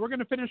 We're going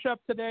to finish up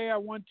today. I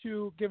want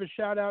to give a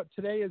shout out.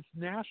 Today is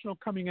National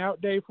Coming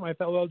Out Day for my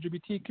fellow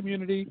LGBT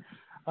community.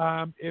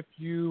 If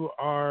you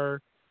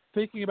are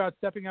thinking about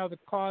stepping out of the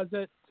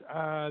closet,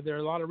 there are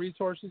a lot of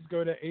resources.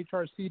 Go to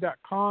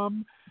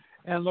hrc.com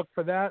and look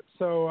for that.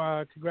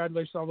 So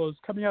congratulations to all those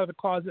coming out of the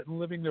closet and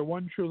living their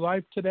one true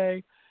life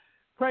today.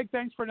 Craig,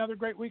 thanks for another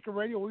great week of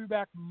radio. We'll be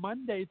back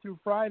Monday through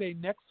Friday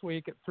next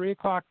week at 3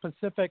 o'clock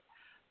Pacific,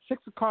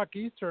 6 o'clock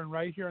Eastern,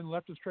 right here on the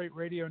Left of Str8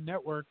 Radio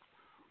Network.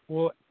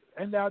 We'll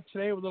end out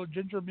today with a little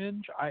Ginger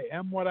Minge. I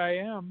am what I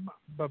am.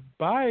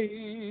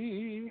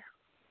 Bye-bye.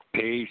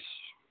 Peace.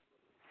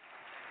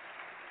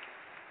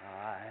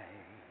 I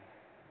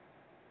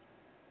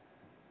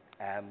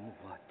am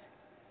what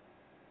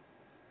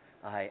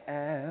I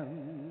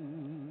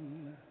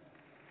am.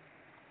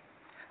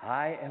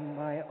 I am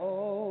my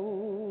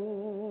own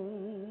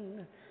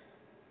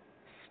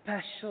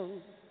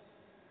special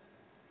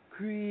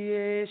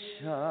creation.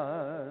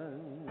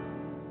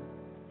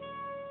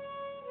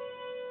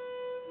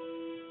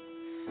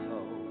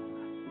 So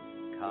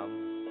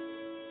come,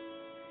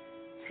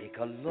 take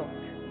a look.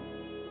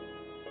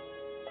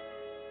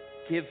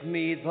 Give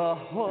me the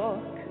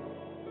hook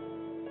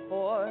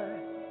or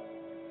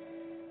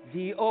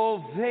the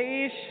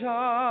ovation.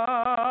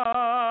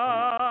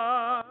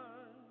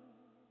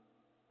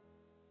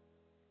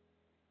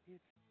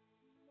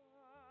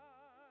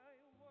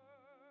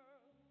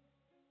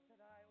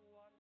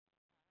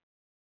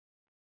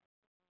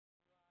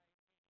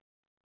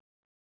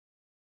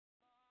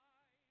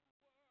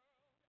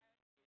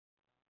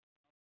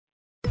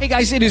 Hey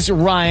guys, it is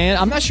Ryan.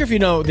 I'm not sure if you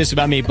know this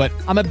about me, but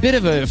I'm a bit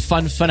of a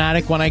fun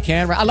fanatic when I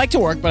can. I like to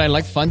work, but I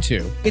like fun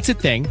too. It's a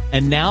thing.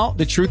 And now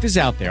the truth is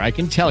out there. I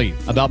can tell you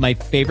about my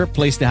favorite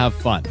place to have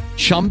fun.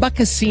 Chumba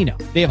Casino.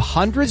 They have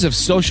hundreds of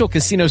social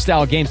casino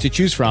style games to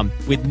choose from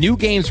with new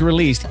games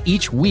released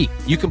each week.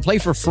 You can play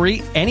for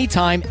free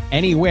anytime,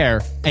 anywhere.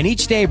 And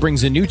each day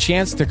brings a new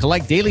chance to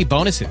collect daily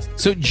bonuses.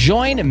 So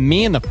join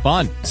me in the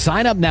fun.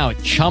 Sign up now at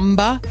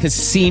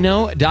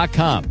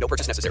ChumbaCasino.com. No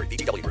purchase necessary.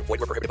 VGW Group. Void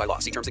where prohibited by law.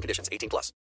 See terms and conditions. 18+.